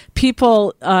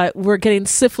people were getting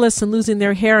syphilis and losing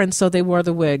their hair, and so they wore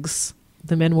the wigs.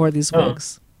 The men wore these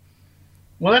wigs.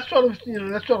 Well, that's sort of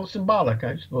symbolic,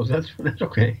 I suppose. That's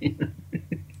okay.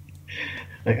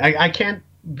 I can't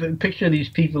picture these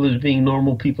people as being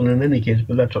normal people in any case,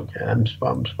 but that's okay. I'm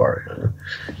sorry.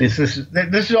 This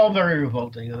is all very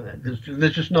revolting.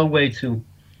 There's just no way to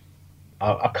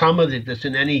accommodate this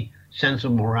in any sense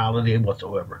of morality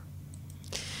whatsoever.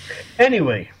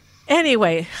 Anyway,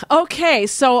 okay,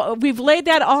 so we've laid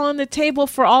that all on the table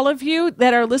for all of you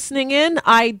that are listening in.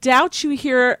 I doubt you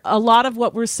hear a lot of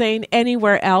what we're saying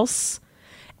anywhere else.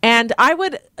 And I'm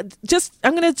going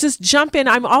to just jump in.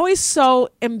 I'm always so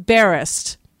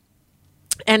embarrassed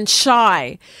and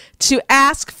shy to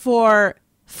ask for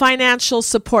financial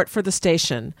support for the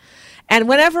station. And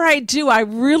whenever I do, I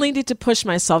really need to push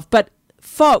myself. But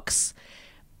folks,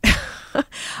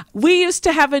 we used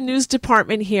to have a news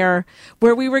department here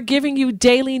where we were giving you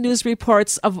daily news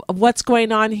reports of what's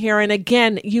going on here. And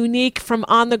again, unique from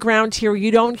on the ground here.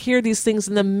 You don't hear these things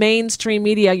in the mainstream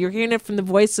media. You're hearing it from the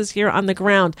voices here on the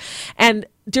ground. And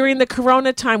during the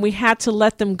Corona time, we had to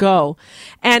let them go.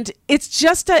 And it's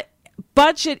just a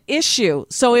budget issue.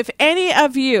 So if any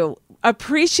of you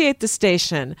appreciate the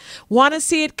station, want to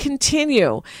see it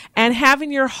continue, and have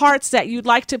in your hearts that you'd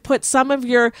like to put some of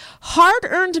your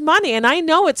hard-earned money, and I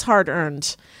know it's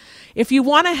hard-earned. If you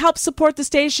want to help support the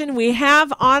station, we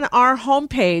have on our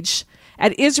homepage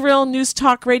at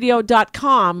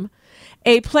israelnewstalkradio.com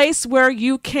a place where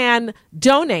you can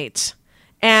donate.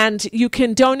 And you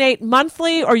can donate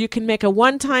monthly or you can make a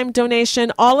one-time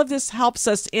donation. All of this helps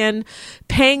us in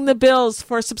paying the bills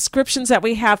for subscriptions that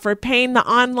we have, for paying the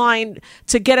online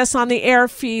to get us on the air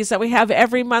fees that we have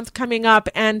every month coming up.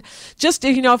 And just,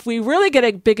 if we really get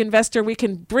a big investor, we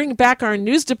can bring back our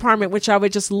news department, which I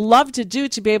would just love to do,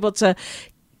 to be able to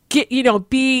get,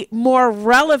 be more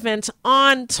relevant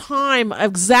on time,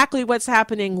 exactly what's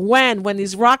happening when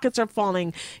these rockets are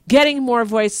falling, getting more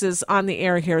voices on the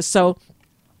air here. So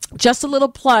just a little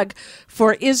plug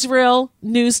for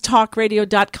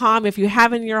israelnewstalkradio.com. If you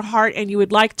have in your heart and you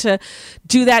would like to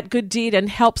do that good deed and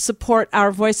help support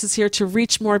our voices here to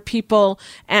reach more people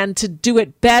and to do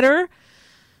it better,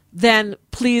 then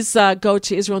please go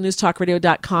to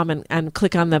israelnewstalkradio.com and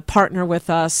click on the partner with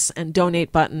us and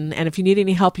donate button. And if you need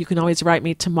any help, you can always write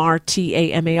me, Tamar,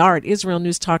 Tamar, at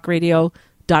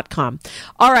israelnewstalkradio.com.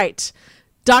 All right,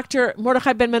 Dr.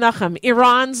 Mordechai Ben Menachem,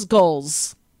 Iran's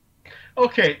goals.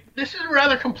 Okay, this is a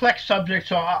rather complex subject,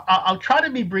 so I'll try to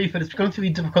be brief, but it's going to be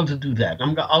difficult to do that.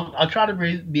 I'll try to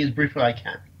be as brief as I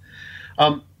can.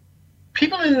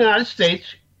 People in the United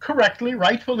States correctly,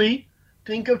 rightfully,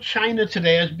 think of China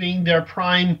today as being their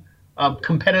prime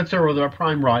competitor or their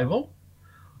prime rival.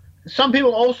 Some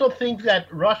people also think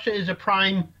that Russia is a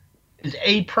prime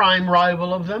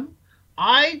rival of them.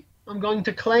 I am going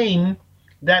to claim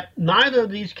that neither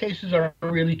of these cases are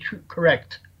really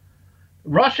correct.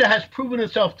 Russia has proven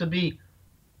itself to be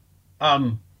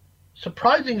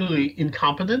surprisingly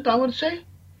incompetent, I would say.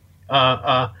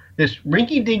 This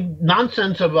rinky-dink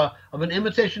nonsense of an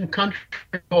imitation country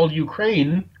called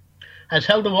Ukraine has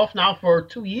held them off now for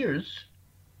 2 years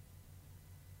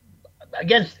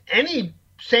against any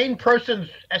sane person's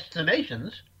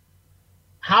estimations.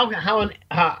 How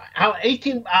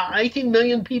 18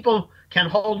 million people can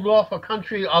hold off a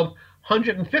country of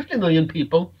 150 million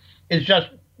people is just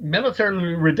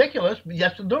militarily ridiculous, but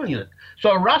yes, they're doing it.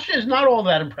 So Russia is not all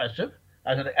that impressive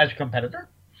as a competitor.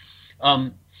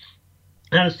 And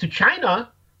as to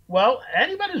China, well,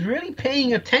 anybody who's really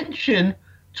paying attention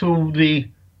to the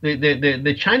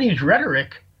Chinese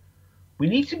rhetoric, we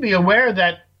need to be aware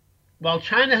that while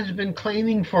China has been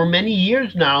claiming for many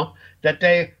years now that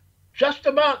they're just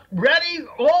about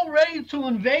all ready to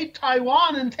invade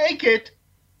Taiwan and take it,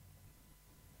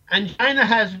 and China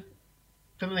has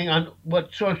something on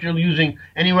what source you're using,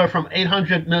 anywhere from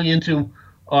 800 million to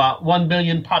 1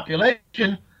 billion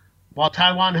population, while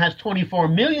Taiwan has 24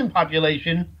 million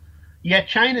population, yet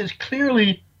China is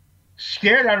clearly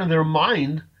scared out of their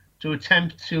mind to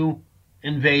attempt to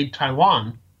invade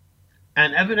Taiwan,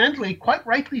 and evidently, quite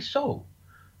rightly so.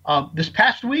 This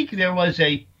past week, there was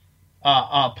a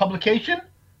publication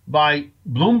by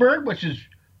Bloomberg, which is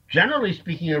generally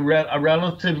speaking a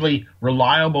relatively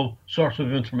reliable source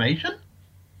of information,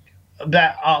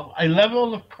 that a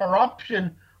level of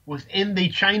corruption within the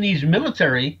Chinese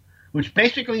military, which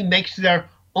basically makes their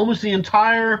almost the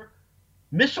entire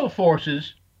missile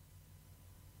forces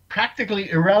practically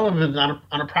irrelevant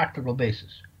on a practical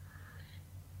basis.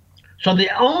 So the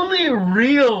only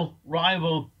real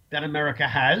rival that America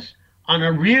has on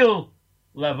a real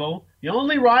level, the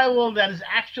only rival that is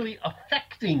actually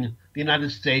affecting the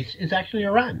United States is actually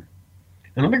Iran.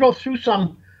 And let me go through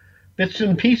some bits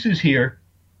and pieces here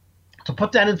to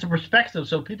put that into perspective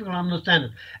so people can understand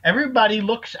it. Everybody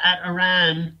looks at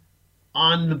Iran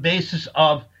on the basis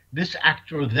of this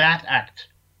act or that act.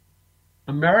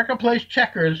 America plays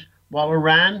checkers while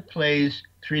Iran plays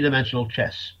three-dimensional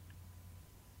chess.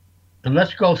 And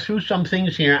let's go through some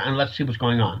things here and let's see what's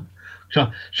going on.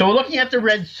 So we're looking at the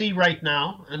Red Sea right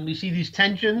now, and we see these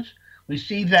tensions. We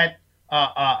see that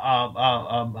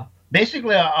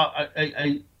basically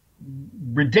a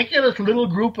ridiculous little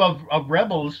group of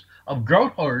rebels, of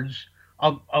goat herds,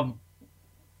 of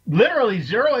literally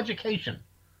zero education.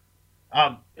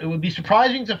 It would be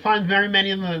surprising to find very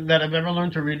many of them that have ever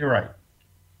learned to read or write.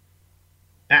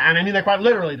 And I mean that quite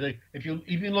literally. If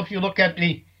you look at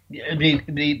the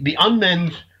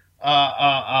unmen's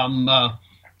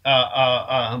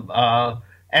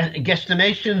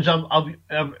guesstimations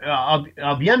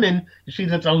of Yemen, you see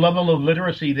that the level of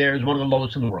literacy there is one of the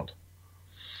lowest in the world.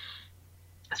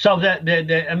 So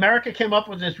the America came up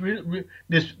with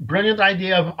this brilliant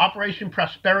idea of Operation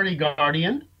Prosperity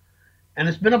Guardian, and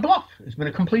it's been a bluff. It's been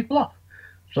a complete bluff.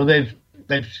 So they've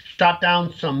shot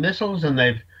down some missiles and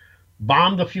they've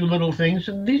bombed a few little things,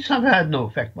 and these have had no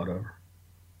effect whatever.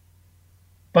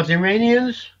 But the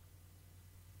Iranians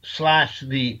 /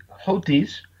 the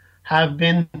Houthis have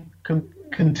been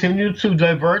continued to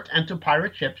divert and to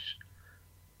pirate ships.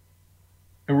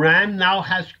 Iran now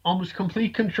has almost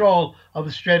complete control of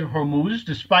the Strait of Hormuz,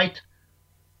 despite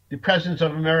the presence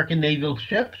of American naval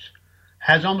ships,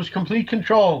 has almost complete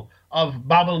control of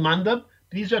Bab el-Mandeb.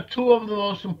 These are two of the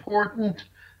most important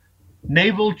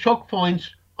naval choke points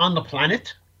on the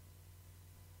planet.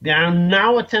 They are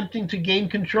now attempting to gain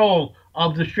control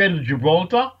of the Strait of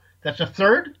Gibraltar. That's a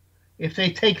third. If they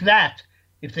take that,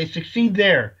 if they succeed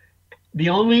there, the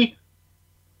only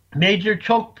major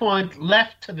choke point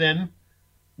left to them,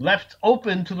 left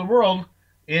open to the world,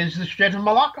 is the Strait of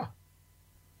Malacca.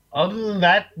 Other than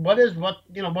that, what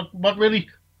really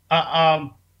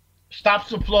stops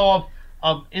the flow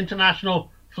of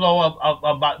international flow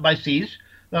by seas?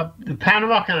 The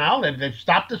Panama Canal. They've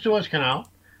stopped the Suez Canal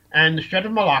and the Strait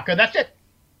of Malacca. That's it.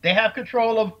 They have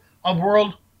control of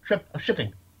world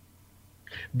shipping.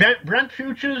 Brent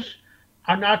futures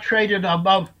are now traded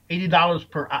above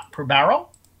 $80 per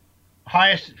barrel,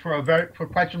 highest for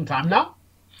quite some time now.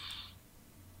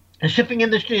 The shipping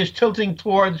industry is tilting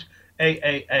towards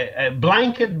a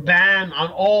blanket ban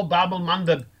on all Bab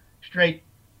el-Mandeb Strait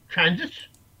transits.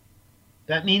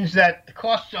 That means that the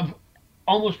costs of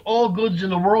almost all goods in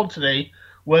the world today,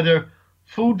 whether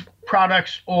food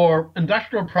products or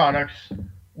industrial products,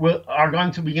 are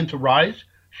going to begin to rise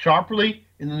sharply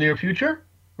in the near future.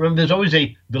 Remember, there's always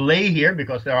a delay here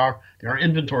because there are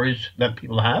inventories that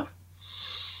people have.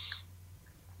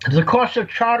 The cost of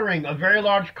chartering a very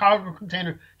large cargo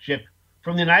container ship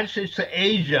from the United States to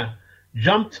Asia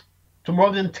jumped to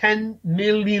more than $10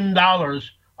 million,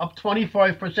 up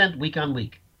 25% week on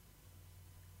week.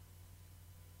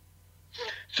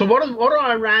 So what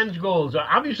are Iran's goals?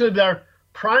 Obviously, their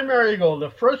primary goal, the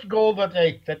first goal that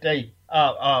they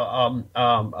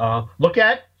look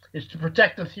at, is to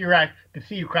protect the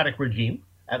theocratic regime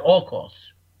at all costs.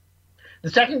 The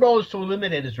second goal is to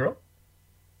eliminate Israel,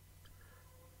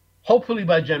 hopefully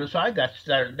by genocide.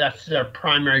 That's their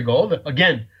primary goal.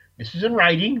 Again, this is in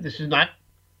writing. This is not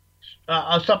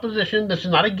a supposition. This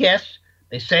is not a guess.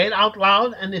 They say it out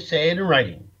loud and they say it in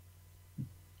writing.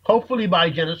 Hopefully by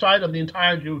genocide of the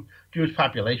entire Jewish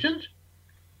populations.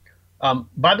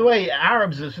 By the way,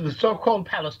 Arabs, the so-called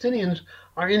Palestinians,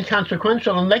 are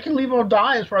inconsequential, and they can live or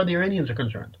die as far as the Iranians are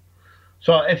concerned.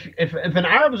 So if an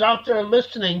Arab is out there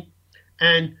listening,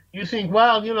 and you think,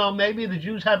 well, maybe the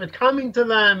Jews have it coming to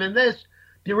them, and the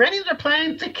Iranians are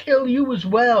planning to kill you as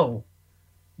well.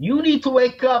 You need to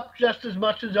wake up just as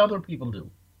much as other people do.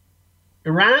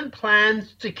 Iran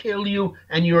plans to kill you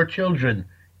and your children,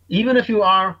 even if you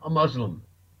are a Muslim.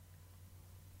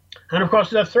 And of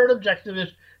course, the third objective is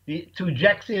to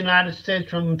eject the United States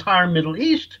from the entire Middle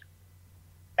East.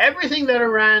 Everything that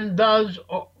Iran does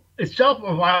itself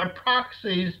or via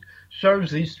proxies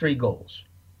serves these three goals.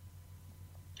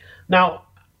 Now,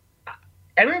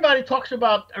 everybody talks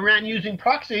about Iran using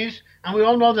proxies, and we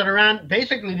all know that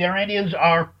the Iranians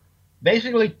are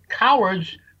basically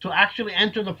cowards to actually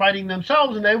enter the fighting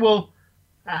themselves, and they will,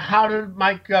 how did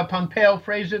Mike Pompeo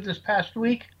phrase it this past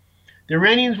week? The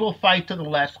Iranians will fight to the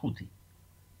last Houthi.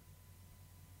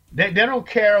 They don't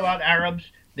care about Arabs.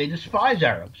 They despise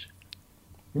Arabs.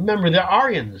 Remember, they're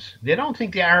Aryans. They don't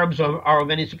think the Arabs are of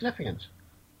any significance.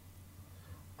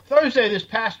 Thursday this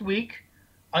past week,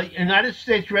 a United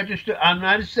States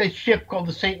ship called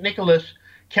the St. Nicholas,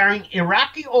 carrying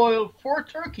Iraqi oil for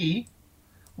Turkey,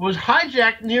 was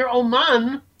hijacked near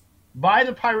Oman by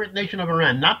the pirate nation of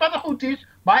Iran, not by the Houthis,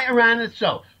 by Iran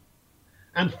itself,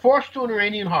 and forced to an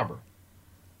Iranian harbor.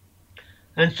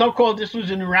 And so-called this was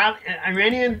an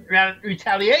Iranian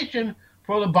retaliation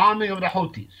for the bombing of the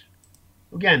Houthis.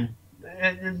 Again,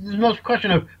 there's no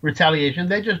question of retaliation.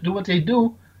 They just do what they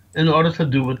do in order to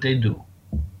do what they do.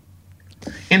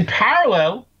 In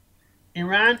parallel,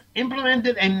 Iran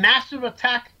implemented a massive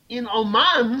attack in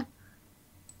Oman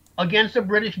against a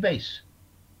British base.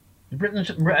 The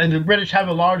British have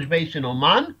a large base in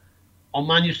Oman.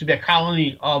 Oman used to be a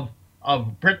colony of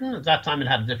Britain. At that time, it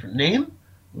had a different name.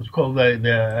 It was called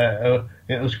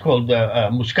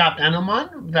Muscat and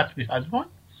Oman. That's besides the point.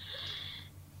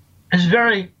 It's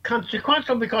very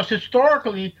consequential because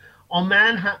historically,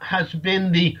 Oman has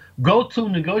been the go-to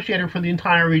negotiator for the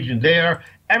entire region. They are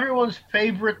everyone's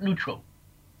favorite neutral.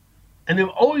 And they've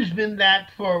always been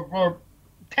that for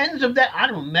tens of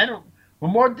for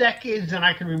more decades than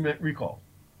I can recall.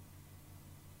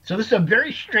 So this is a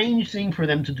very strange thing for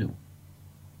them to do.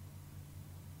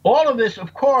 All of this,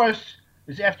 of course,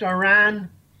 is after Iran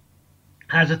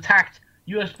has attacked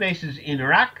U.S. bases in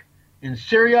Iraq, in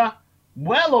Syria,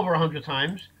 well over 100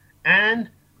 times, and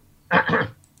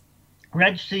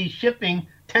Red Sea shipping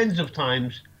tens of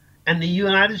times, and the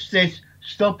United States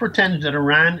still pretends that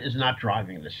Iran is not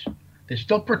driving this. They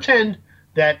still pretend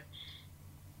that,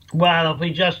 well, if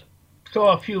we just throw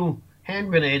a few hand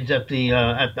grenades at the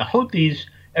Houthis,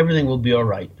 everything will be all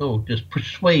right. Oh, just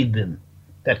persuade them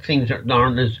that things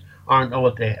aren't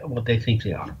what they think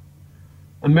they are.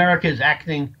 America is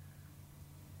acting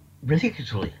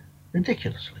ridiculously.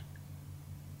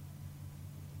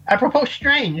 Apropos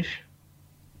strange,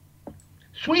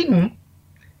 Sweden,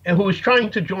 who is trying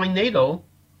to join NATO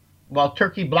while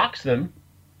Turkey blocks them,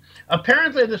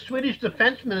 apparently the Swedish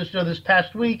defense minister this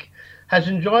past week has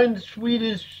enjoined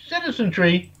Swedish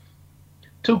citizenry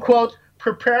to, quote,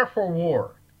 prepare for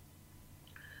war.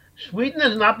 Sweden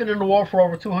has not been in a war for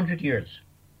over 200 years.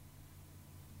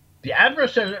 The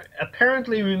adversary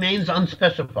apparently remains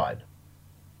unspecified.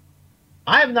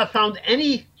 I have not found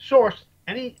any source,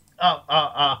 any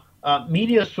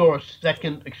media source that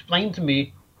can explain to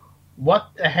me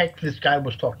what the heck this guy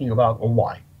was talking about or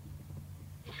why.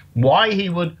 Why he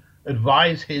would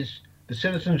advise the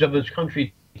citizens of his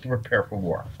country to prepare for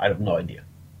war. I have no idea.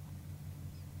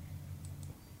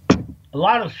 A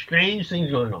lot of strange things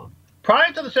going on.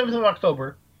 Prior to the 7th of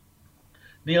October,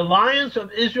 the alliance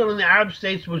of Israel and the Arab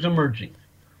states was emerging.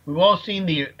 We've all seen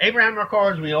the Abraham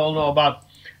Accords. We all know about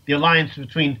the alliance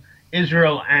between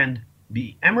Israel and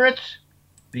the Emirates,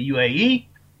 the UAE,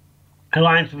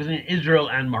 alliance between Israel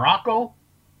and Morocco.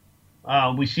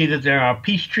 We see that there are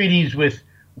peace treaties with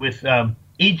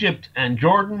Egypt and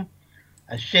Jordan.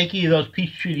 As shaky those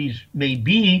peace treaties may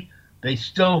be, they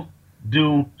still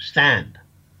do stand,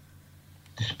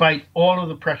 despite all of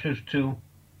the pressures to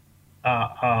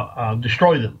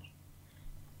destroy them.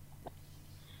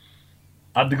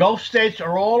 The Gulf states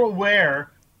are all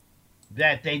aware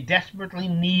that they desperately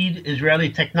need Israeli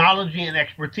technology and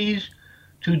expertise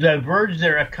to diverge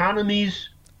their economies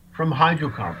from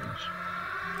hydrocarbons.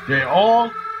 They're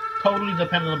all totally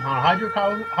dependent upon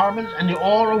hydrocarbons, and they're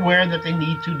all aware that they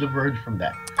need to diverge from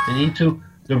that. They need to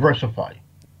diversify.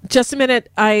 Just a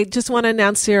minute. I just want to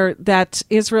announce here that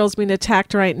Israel's being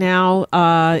attacked right now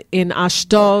in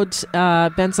Ashdod,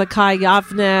 Ben Zakkai,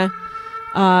 Yavne,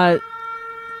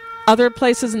 other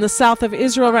places in the south of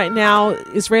Israel right now.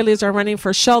 Israelis are running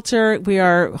for shelter. We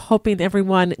are hoping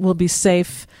everyone will be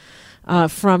safe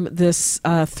from this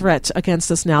threat against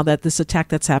us now, that this attack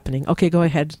that's happening. Okay, go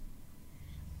ahead.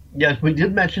 Yes, we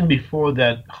did mention before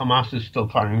that Hamas is still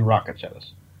firing rockets at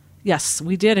us. Yes,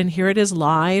 we did, and here it is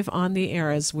live on the air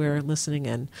as we're listening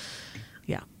in.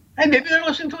 Yeah. Hey, maybe they're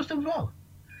listening to us as well.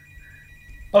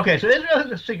 Okay, so Israel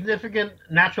is a significant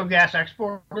natural gas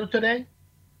exporter today,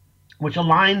 which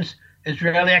aligns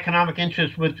Israeli economic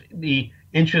interests with the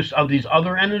interests of these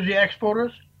other energy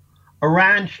exporters.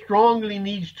 Iran strongly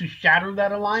needs to shatter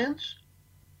that alliance,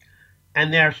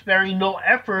 and they're sparing no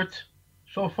effort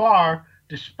so far,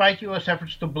 despite U.S.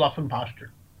 efforts to bluff and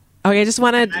posture. Okay, I just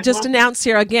want to announce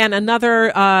here again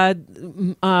another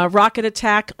rocket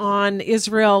attack on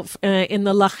Israel in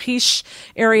the Lachish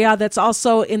area that's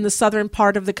also in the southern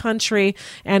part of the country,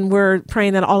 and we're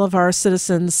praying that all of our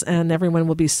citizens and everyone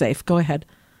will be safe. Go ahead.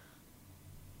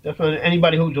 Definitely,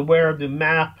 anybody who's aware of the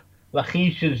map,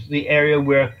 Lachish is the area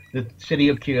where the city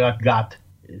of Kiryat Gat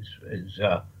is.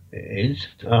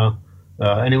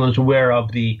 Anyone's aware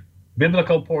of the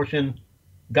biblical portion,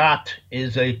 Gat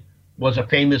was a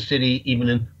famous city even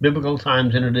in biblical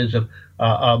times, and it is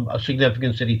a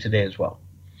significant city today as well.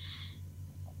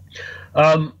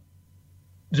 The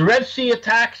Red Sea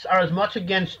attacks are as much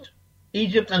against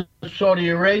Egypt and Saudi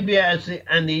Arabia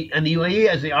and the UAE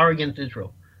as they are against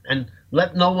Israel. And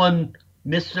let no one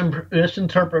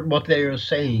misinterpret what they are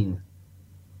saying.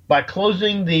 By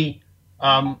closing the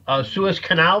Suez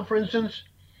Canal, for instance,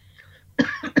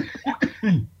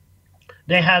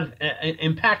 they have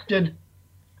impacted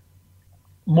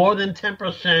more than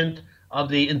 10% of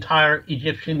the entire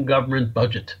Egyptian government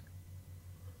budget.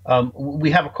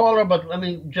 We have a caller, but let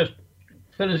me just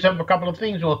finish up a couple of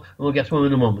things, and we'll get to them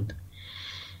in a moment.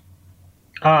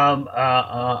 And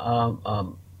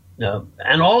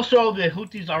also, the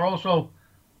Houthis are also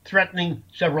threatening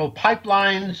several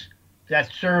pipelines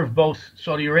that serve both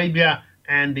Saudi Arabia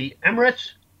and the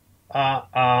Emirates,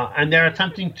 and they're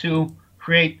attempting to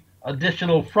create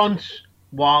additional fronts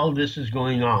while this is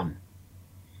going on.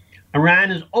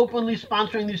 Iran is openly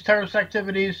sponsoring these terrorist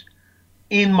activities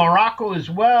in Morocco as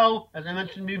well, as I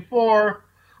mentioned before,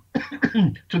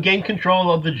 to gain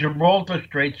control of the Gibraltar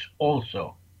Straits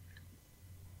also.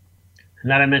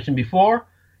 And that I mentioned before,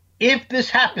 if this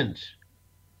happens,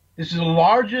 this is the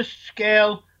largest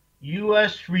scale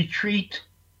U.S.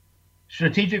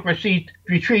 strategic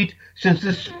retreat since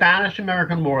the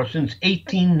Spanish-American War, since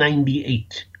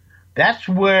 1898. That's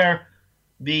where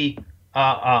the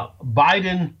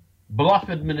Biden bluff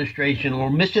administration or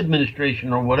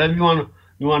misadministration or whatever you want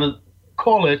to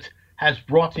call it has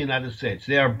brought the United States.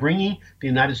 They are bringing the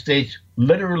United States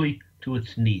literally to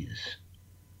its knees.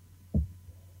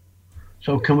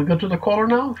 So can we go to the caller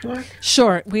now?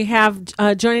 Sure. We have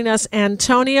joining us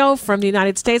Antonio from the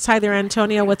United States. Hi there,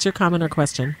 Antonio. What's your comment or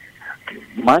question?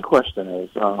 My question is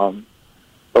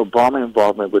Obama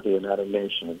involvement with the United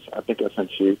Nations. I think I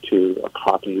sent you a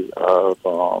copy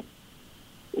of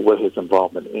what his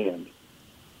involvement in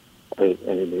the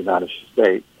United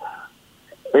States.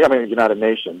 United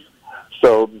Nations.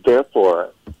 So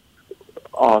therefore,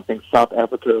 I think South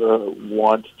Africa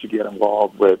wants to get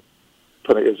involved with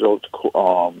putting Israel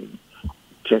to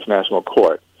international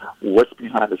court. What's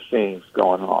behind the scenes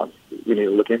going on? We need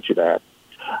to look into that.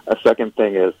 A second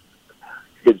thing is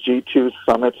the G2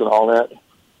 summits and all that.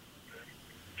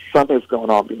 Something's going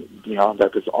on beyond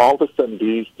that, because all of a sudden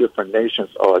these different nations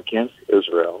are against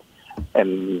Israel.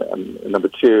 And number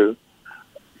two,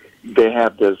 they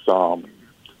have this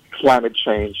climate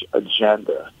change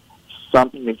agenda.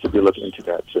 Something needs to be looking into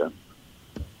that too.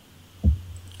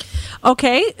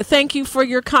 Okay, thank you for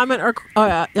your comment,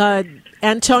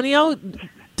 Antonio.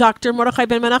 Dr. Mordechai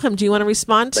Ben Menachem, do you want to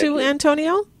respond to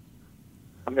Antonio?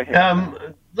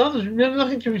 No, there's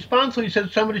nothing to respond to. He said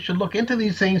somebody should look into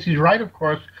these things. He's right, of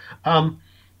course.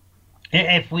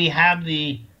 If we have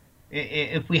the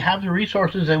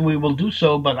resources, then we will do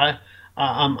so. But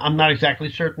I'm not exactly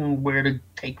certain where to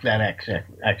take that action.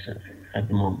 at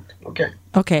the moment. Okay.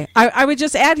 Okay. I would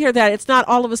just add here that it's not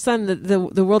all of a sudden that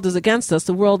the world is against us.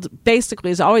 The world basically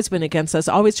has always been against us,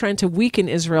 always trying to weaken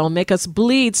Israel, make us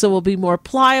bleed so we'll be more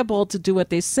pliable to do what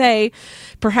they say.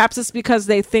 Perhaps it's because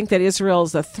they think that Israel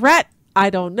is a threat. I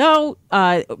don't know.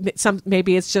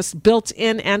 Maybe it's just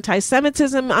built-in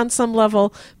anti-Semitism on some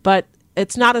level, but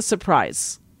it's not a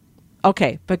surprise.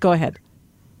 Okay, but go ahead.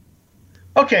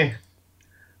 Okay.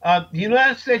 The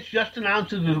United States just announced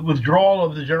the withdrawal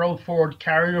of the Gerald Ford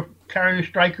carrier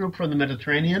strike group from the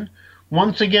Mediterranean,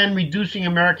 once again reducing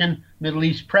American Middle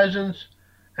East presence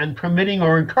and permitting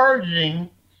or encouraging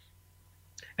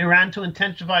Iran to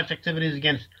intensify its activities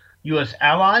against U.S.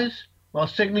 allies, while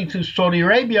signaling to Saudi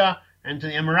Arabia and to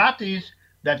the Emiratis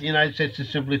that the United States is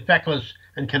simply feckless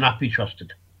and cannot be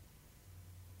trusted.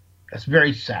 That's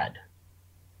very sad.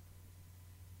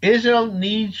 Israel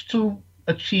needs to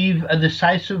achieve a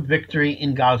decisive victory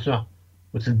in Gaza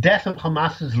with the death of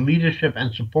Hamas's leadership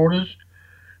and supporters,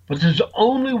 but there's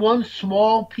only one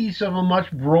small piece of a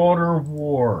much broader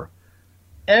war.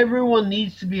 Everyone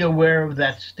needs to be aware of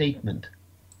that statement.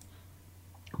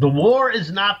 The war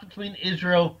is not between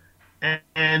Israel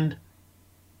and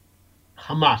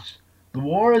Hamas. The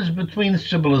war is between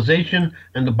civilization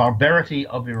and the barbarity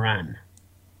of Iran.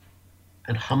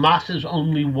 And Hamas is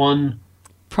only one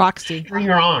proxy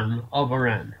stringer on of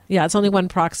Iran. Yeah, it's only one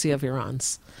proxy of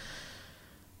Iran's.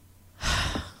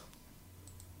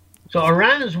 So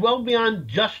Iran is well beyond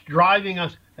just driving a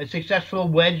successful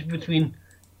wedge between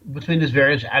its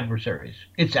various adversaries,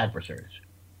 its adversaries.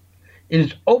 It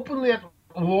is openly at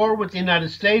war with the United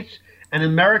States, and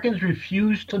Americans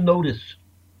refuse to notice.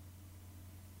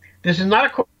 This is not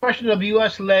a question of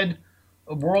U.S.-led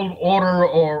world order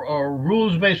or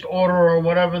rules-based order or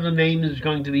whatever the name is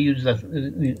going to be used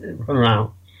for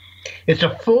now. It's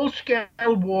a full-scale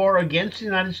war against the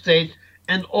United States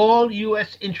and all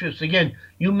U.S. interests. Again,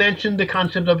 you mentioned the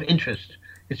concept of interest.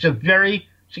 It's a very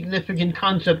significant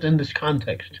concept in this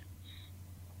context.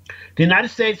 The United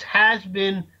States has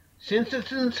been, since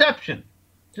its inception,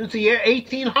 since the year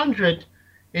 1800,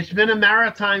 it's been a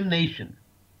maritime nation.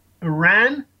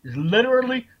 Iran is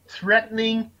literally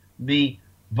threatening the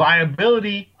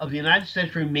viability of the United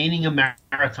States remaining a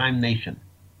maritime nation.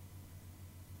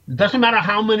 It doesn't matter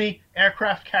how many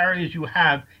aircraft carriers you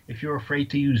have if you're afraid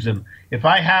to use them. If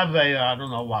I have a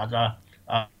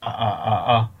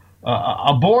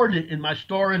board in my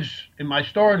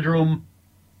storage room,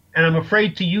 and I'm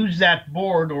afraid to use that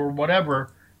board or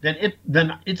whatever, then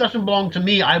it doesn't belong to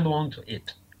me. I belong to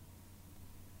it.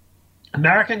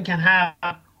 American can have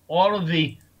all of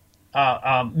the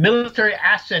military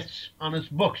assets on its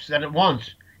books that it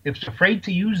wants. If it's afraid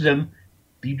to use them,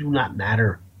 they do not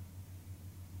matter.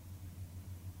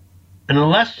 And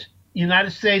unless the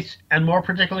United States, and more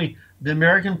particularly the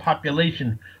American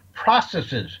population,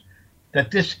 processes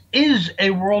that this is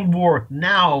a world war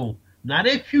now, not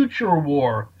a future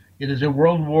war, it is a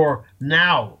world war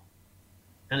now,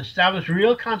 and establish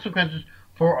real consequences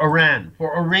for Iran,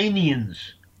 for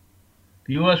Iranians,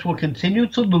 the U.S. will continue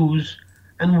to lose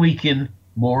and weaken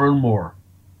more and more.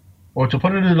 Or to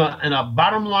put it in a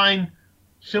bottom line,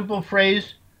 simple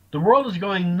phrase, the world is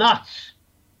going nuts.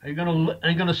 Are you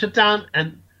going to sit down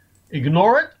and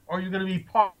ignore it, or are you going to be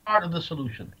part of the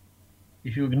solution?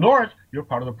 If you ignore it, you're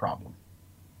part of the problem.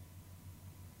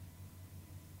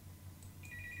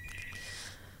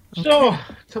 Okay. So,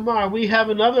 Tamar, we have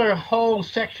another whole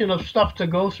section of stuff to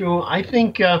go through. I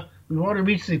think we want to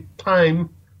reach the time,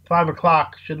 5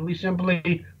 o'clock. Should we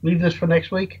simply leave this for next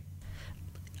week?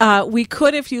 We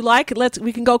could, if you like.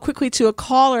 We can go quickly to a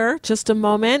caller, just a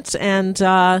moment. And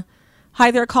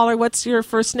hi there, caller. What's your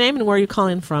first name and where are you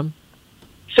calling from?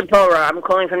 Shapora. I'm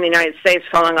calling from the United States,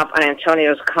 following up on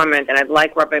Antonio's comment, and I'd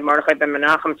like Rabbi Mordechai ben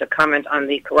Menachem to comment on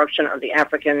the corruption of the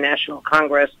African National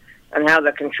Congress and how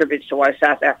that contributes to why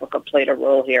South Africa played a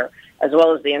role here, as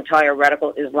well as the entire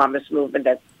radical Islamist movement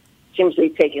that seems to be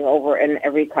taking over in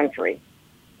every country.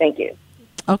 Thank you.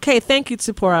 Okay, thank you,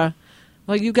 Tzipora.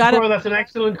 Well, you got it. That's an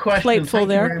excellent question. Plate full Thank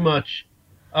there. you very much.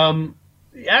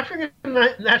 The African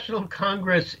National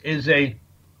Congress is a,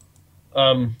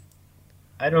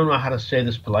 I don't know how to say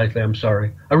this politely, I'm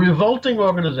sorry, a revolting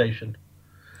organization.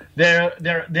 They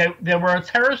were a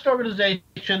terrorist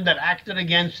organization that acted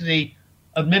against the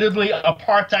admittedly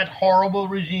apartheid horrible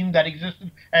regime that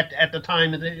existed at the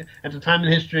time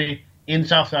in history in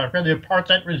South Africa. The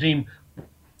apartheid regime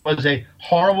was a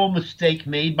horrible mistake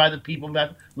made by the people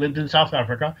that lived in South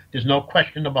Africa. There's no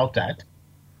question about that.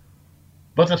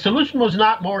 But the solution was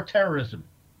not more terrorism.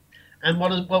 And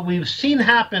what we've seen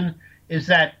happen is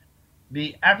that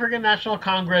the African National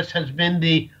Congress has been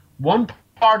the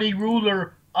one-party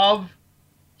ruler of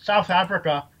South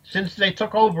Africa, since they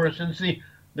took over, since the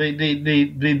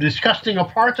disgusting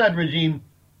apartheid regime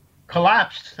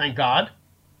collapsed, thank God,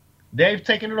 they've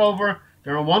taken it over.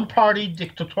 They're a one-party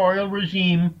dictatorial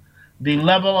regime. The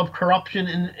level of corruption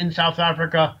in South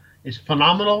Africa is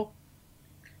phenomenal.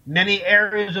 Many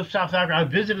areas of South Africa,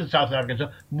 I've visited South Africa. It's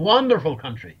a wonderful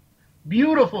country.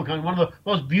 Beautiful country, one of the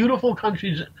most beautiful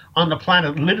countries on the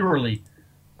planet, literally.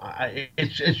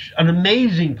 It's an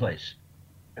amazing place,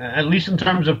 at least in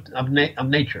terms of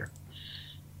nature.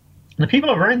 The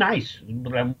people are very nice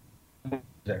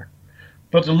there.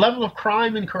 But the level of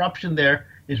crime and corruption there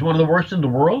is one of the worst in the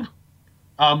world.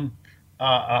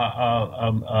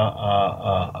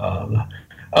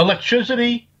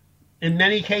 Electricity, in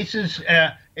many cases,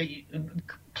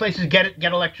 places get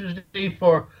electricity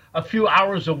for a few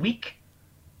hours a week,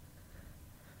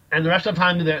 and the rest of the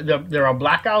time there are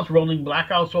blackouts, rolling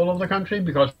blackouts all over the country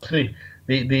because the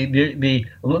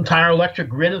entire electric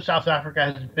grid of South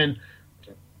Africa has been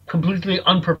completely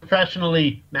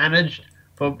unprofessionally managed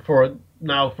for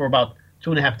about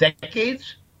 2.5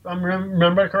 decades. If I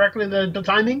remember correctly, the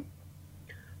timing.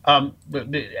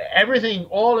 Everything,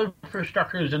 all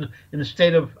infrastructure is in a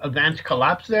state of advanced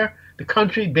collapse there. The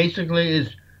country basically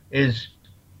is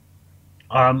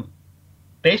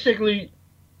basically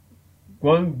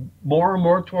going more and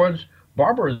more towards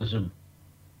barbarism.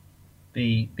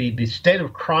 The state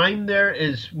of crime there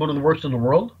is one of the worst in the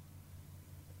world.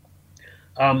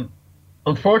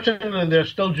 Unfortunately, there are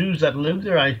still Jews that live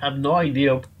there. I have no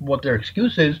idea what their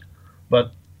excuse is,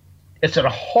 but it's a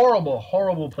horrible,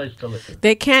 horrible place to live.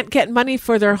 They can't get money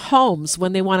for their homes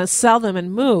when they want to sell them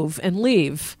and move and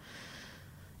leave.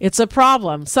 It's a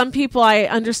problem. Some people, I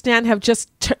understand, have just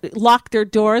locked their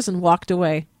doors and walked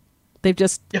away. They've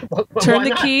just turned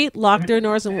the key, locked their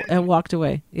doors, and walked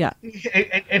away. Yeah.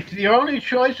 If your only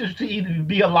choice is to either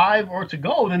be alive or to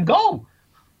go, then go.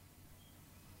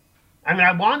 I mean,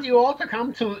 I want you all to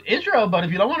come to Israel, but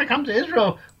if you don't want to come to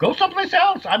Israel, go someplace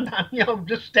else.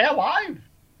 Just stay alive.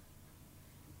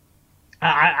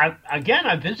 I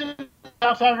visited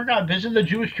South Africa. I visited the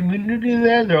Jewish community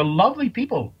there. They're lovely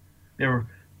people. They were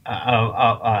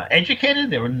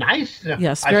educated. They were nice.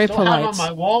 Yes, very polite. I still have on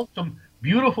my wall some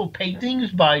beautiful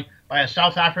paintings by a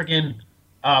South African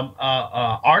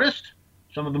artist.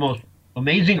 Some of the most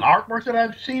amazing artwork that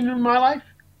I've seen in my life.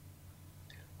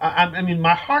 I mean,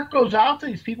 my heart goes out to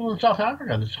these people in South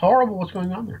Africa. It's horrible what's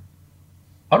going on there.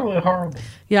 Utterly horrible.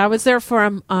 Yeah, I was there for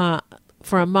a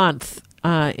month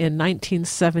in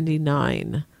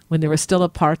 1979 when there was still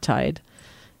apartheid,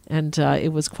 and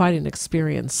it was quite an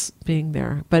experience being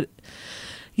there. But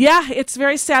yeah, it's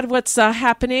very sad what's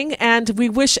happening, and we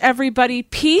wish everybody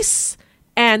peace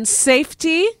and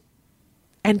safety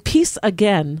and peace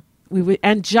again,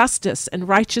 and justice and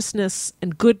righteousness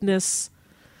and goodness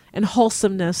and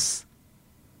wholesomeness.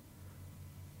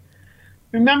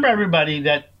 Remember, everybody,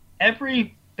 that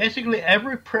basically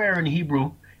every prayer in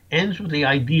Hebrew ends with the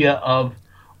idea of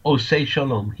Oseh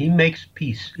Shalom. He makes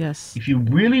peace. Yes. If you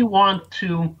really want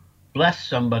to bless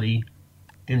somebody,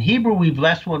 in Hebrew we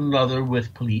bless one another with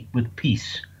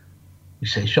peace. We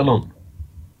say Shalom.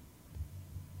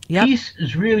 Yep. Peace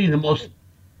is really the most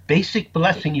basic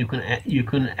blessing you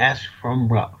can ask from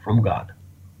God.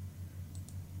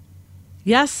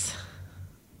 Yes.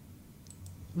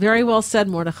 Very well said,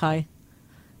 Mordechai.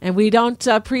 And we don't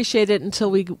appreciate it until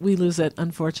we lose it,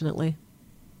 unfortunately.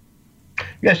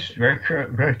 Yes, very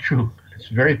true. It's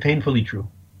very painfully true.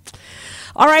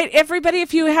 All right, everybody,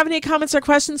 if you have any comments or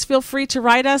questions, feel free to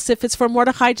write us. If it's for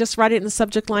Mordechai, just write it in the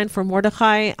subject line for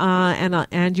Mordechai,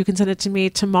 and you can send it to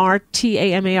me, Tamar,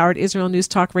 Tamar, at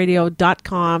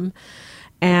IsraelNewsTalkRadio.com,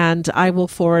 and I will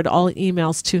forward all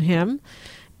emails to him.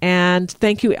 And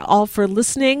thank you all for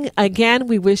listening. Again,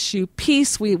 we wish you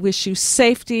peace. We wish you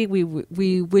safety.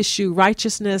 We wish you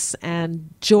righteousness and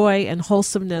joy and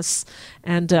wholesomeness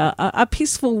and a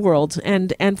peaceful world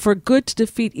and for good to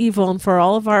defeat evil, and for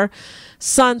all of our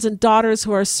sons and daughters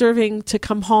who are serving to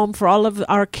come home, for all of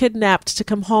our kidnapped to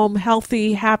come home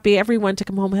healthy, happy, everyone to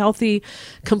come home healthy,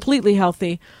 completely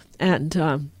healthy,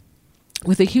 and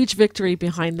with a huge victory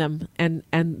behind them, and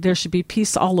there should be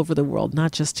peace all over the world,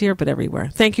 not just here, but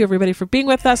everywhere. Thank you, everybody, for being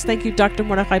with us. Thank you, Dr.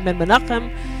 Mordechai Ben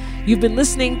Menachem. You've been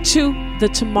listening to the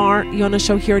Tamar Yonah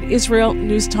Show here at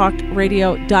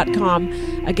IsraelNewsTalkRadio.com.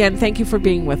 Again, thank you for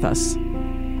being with us.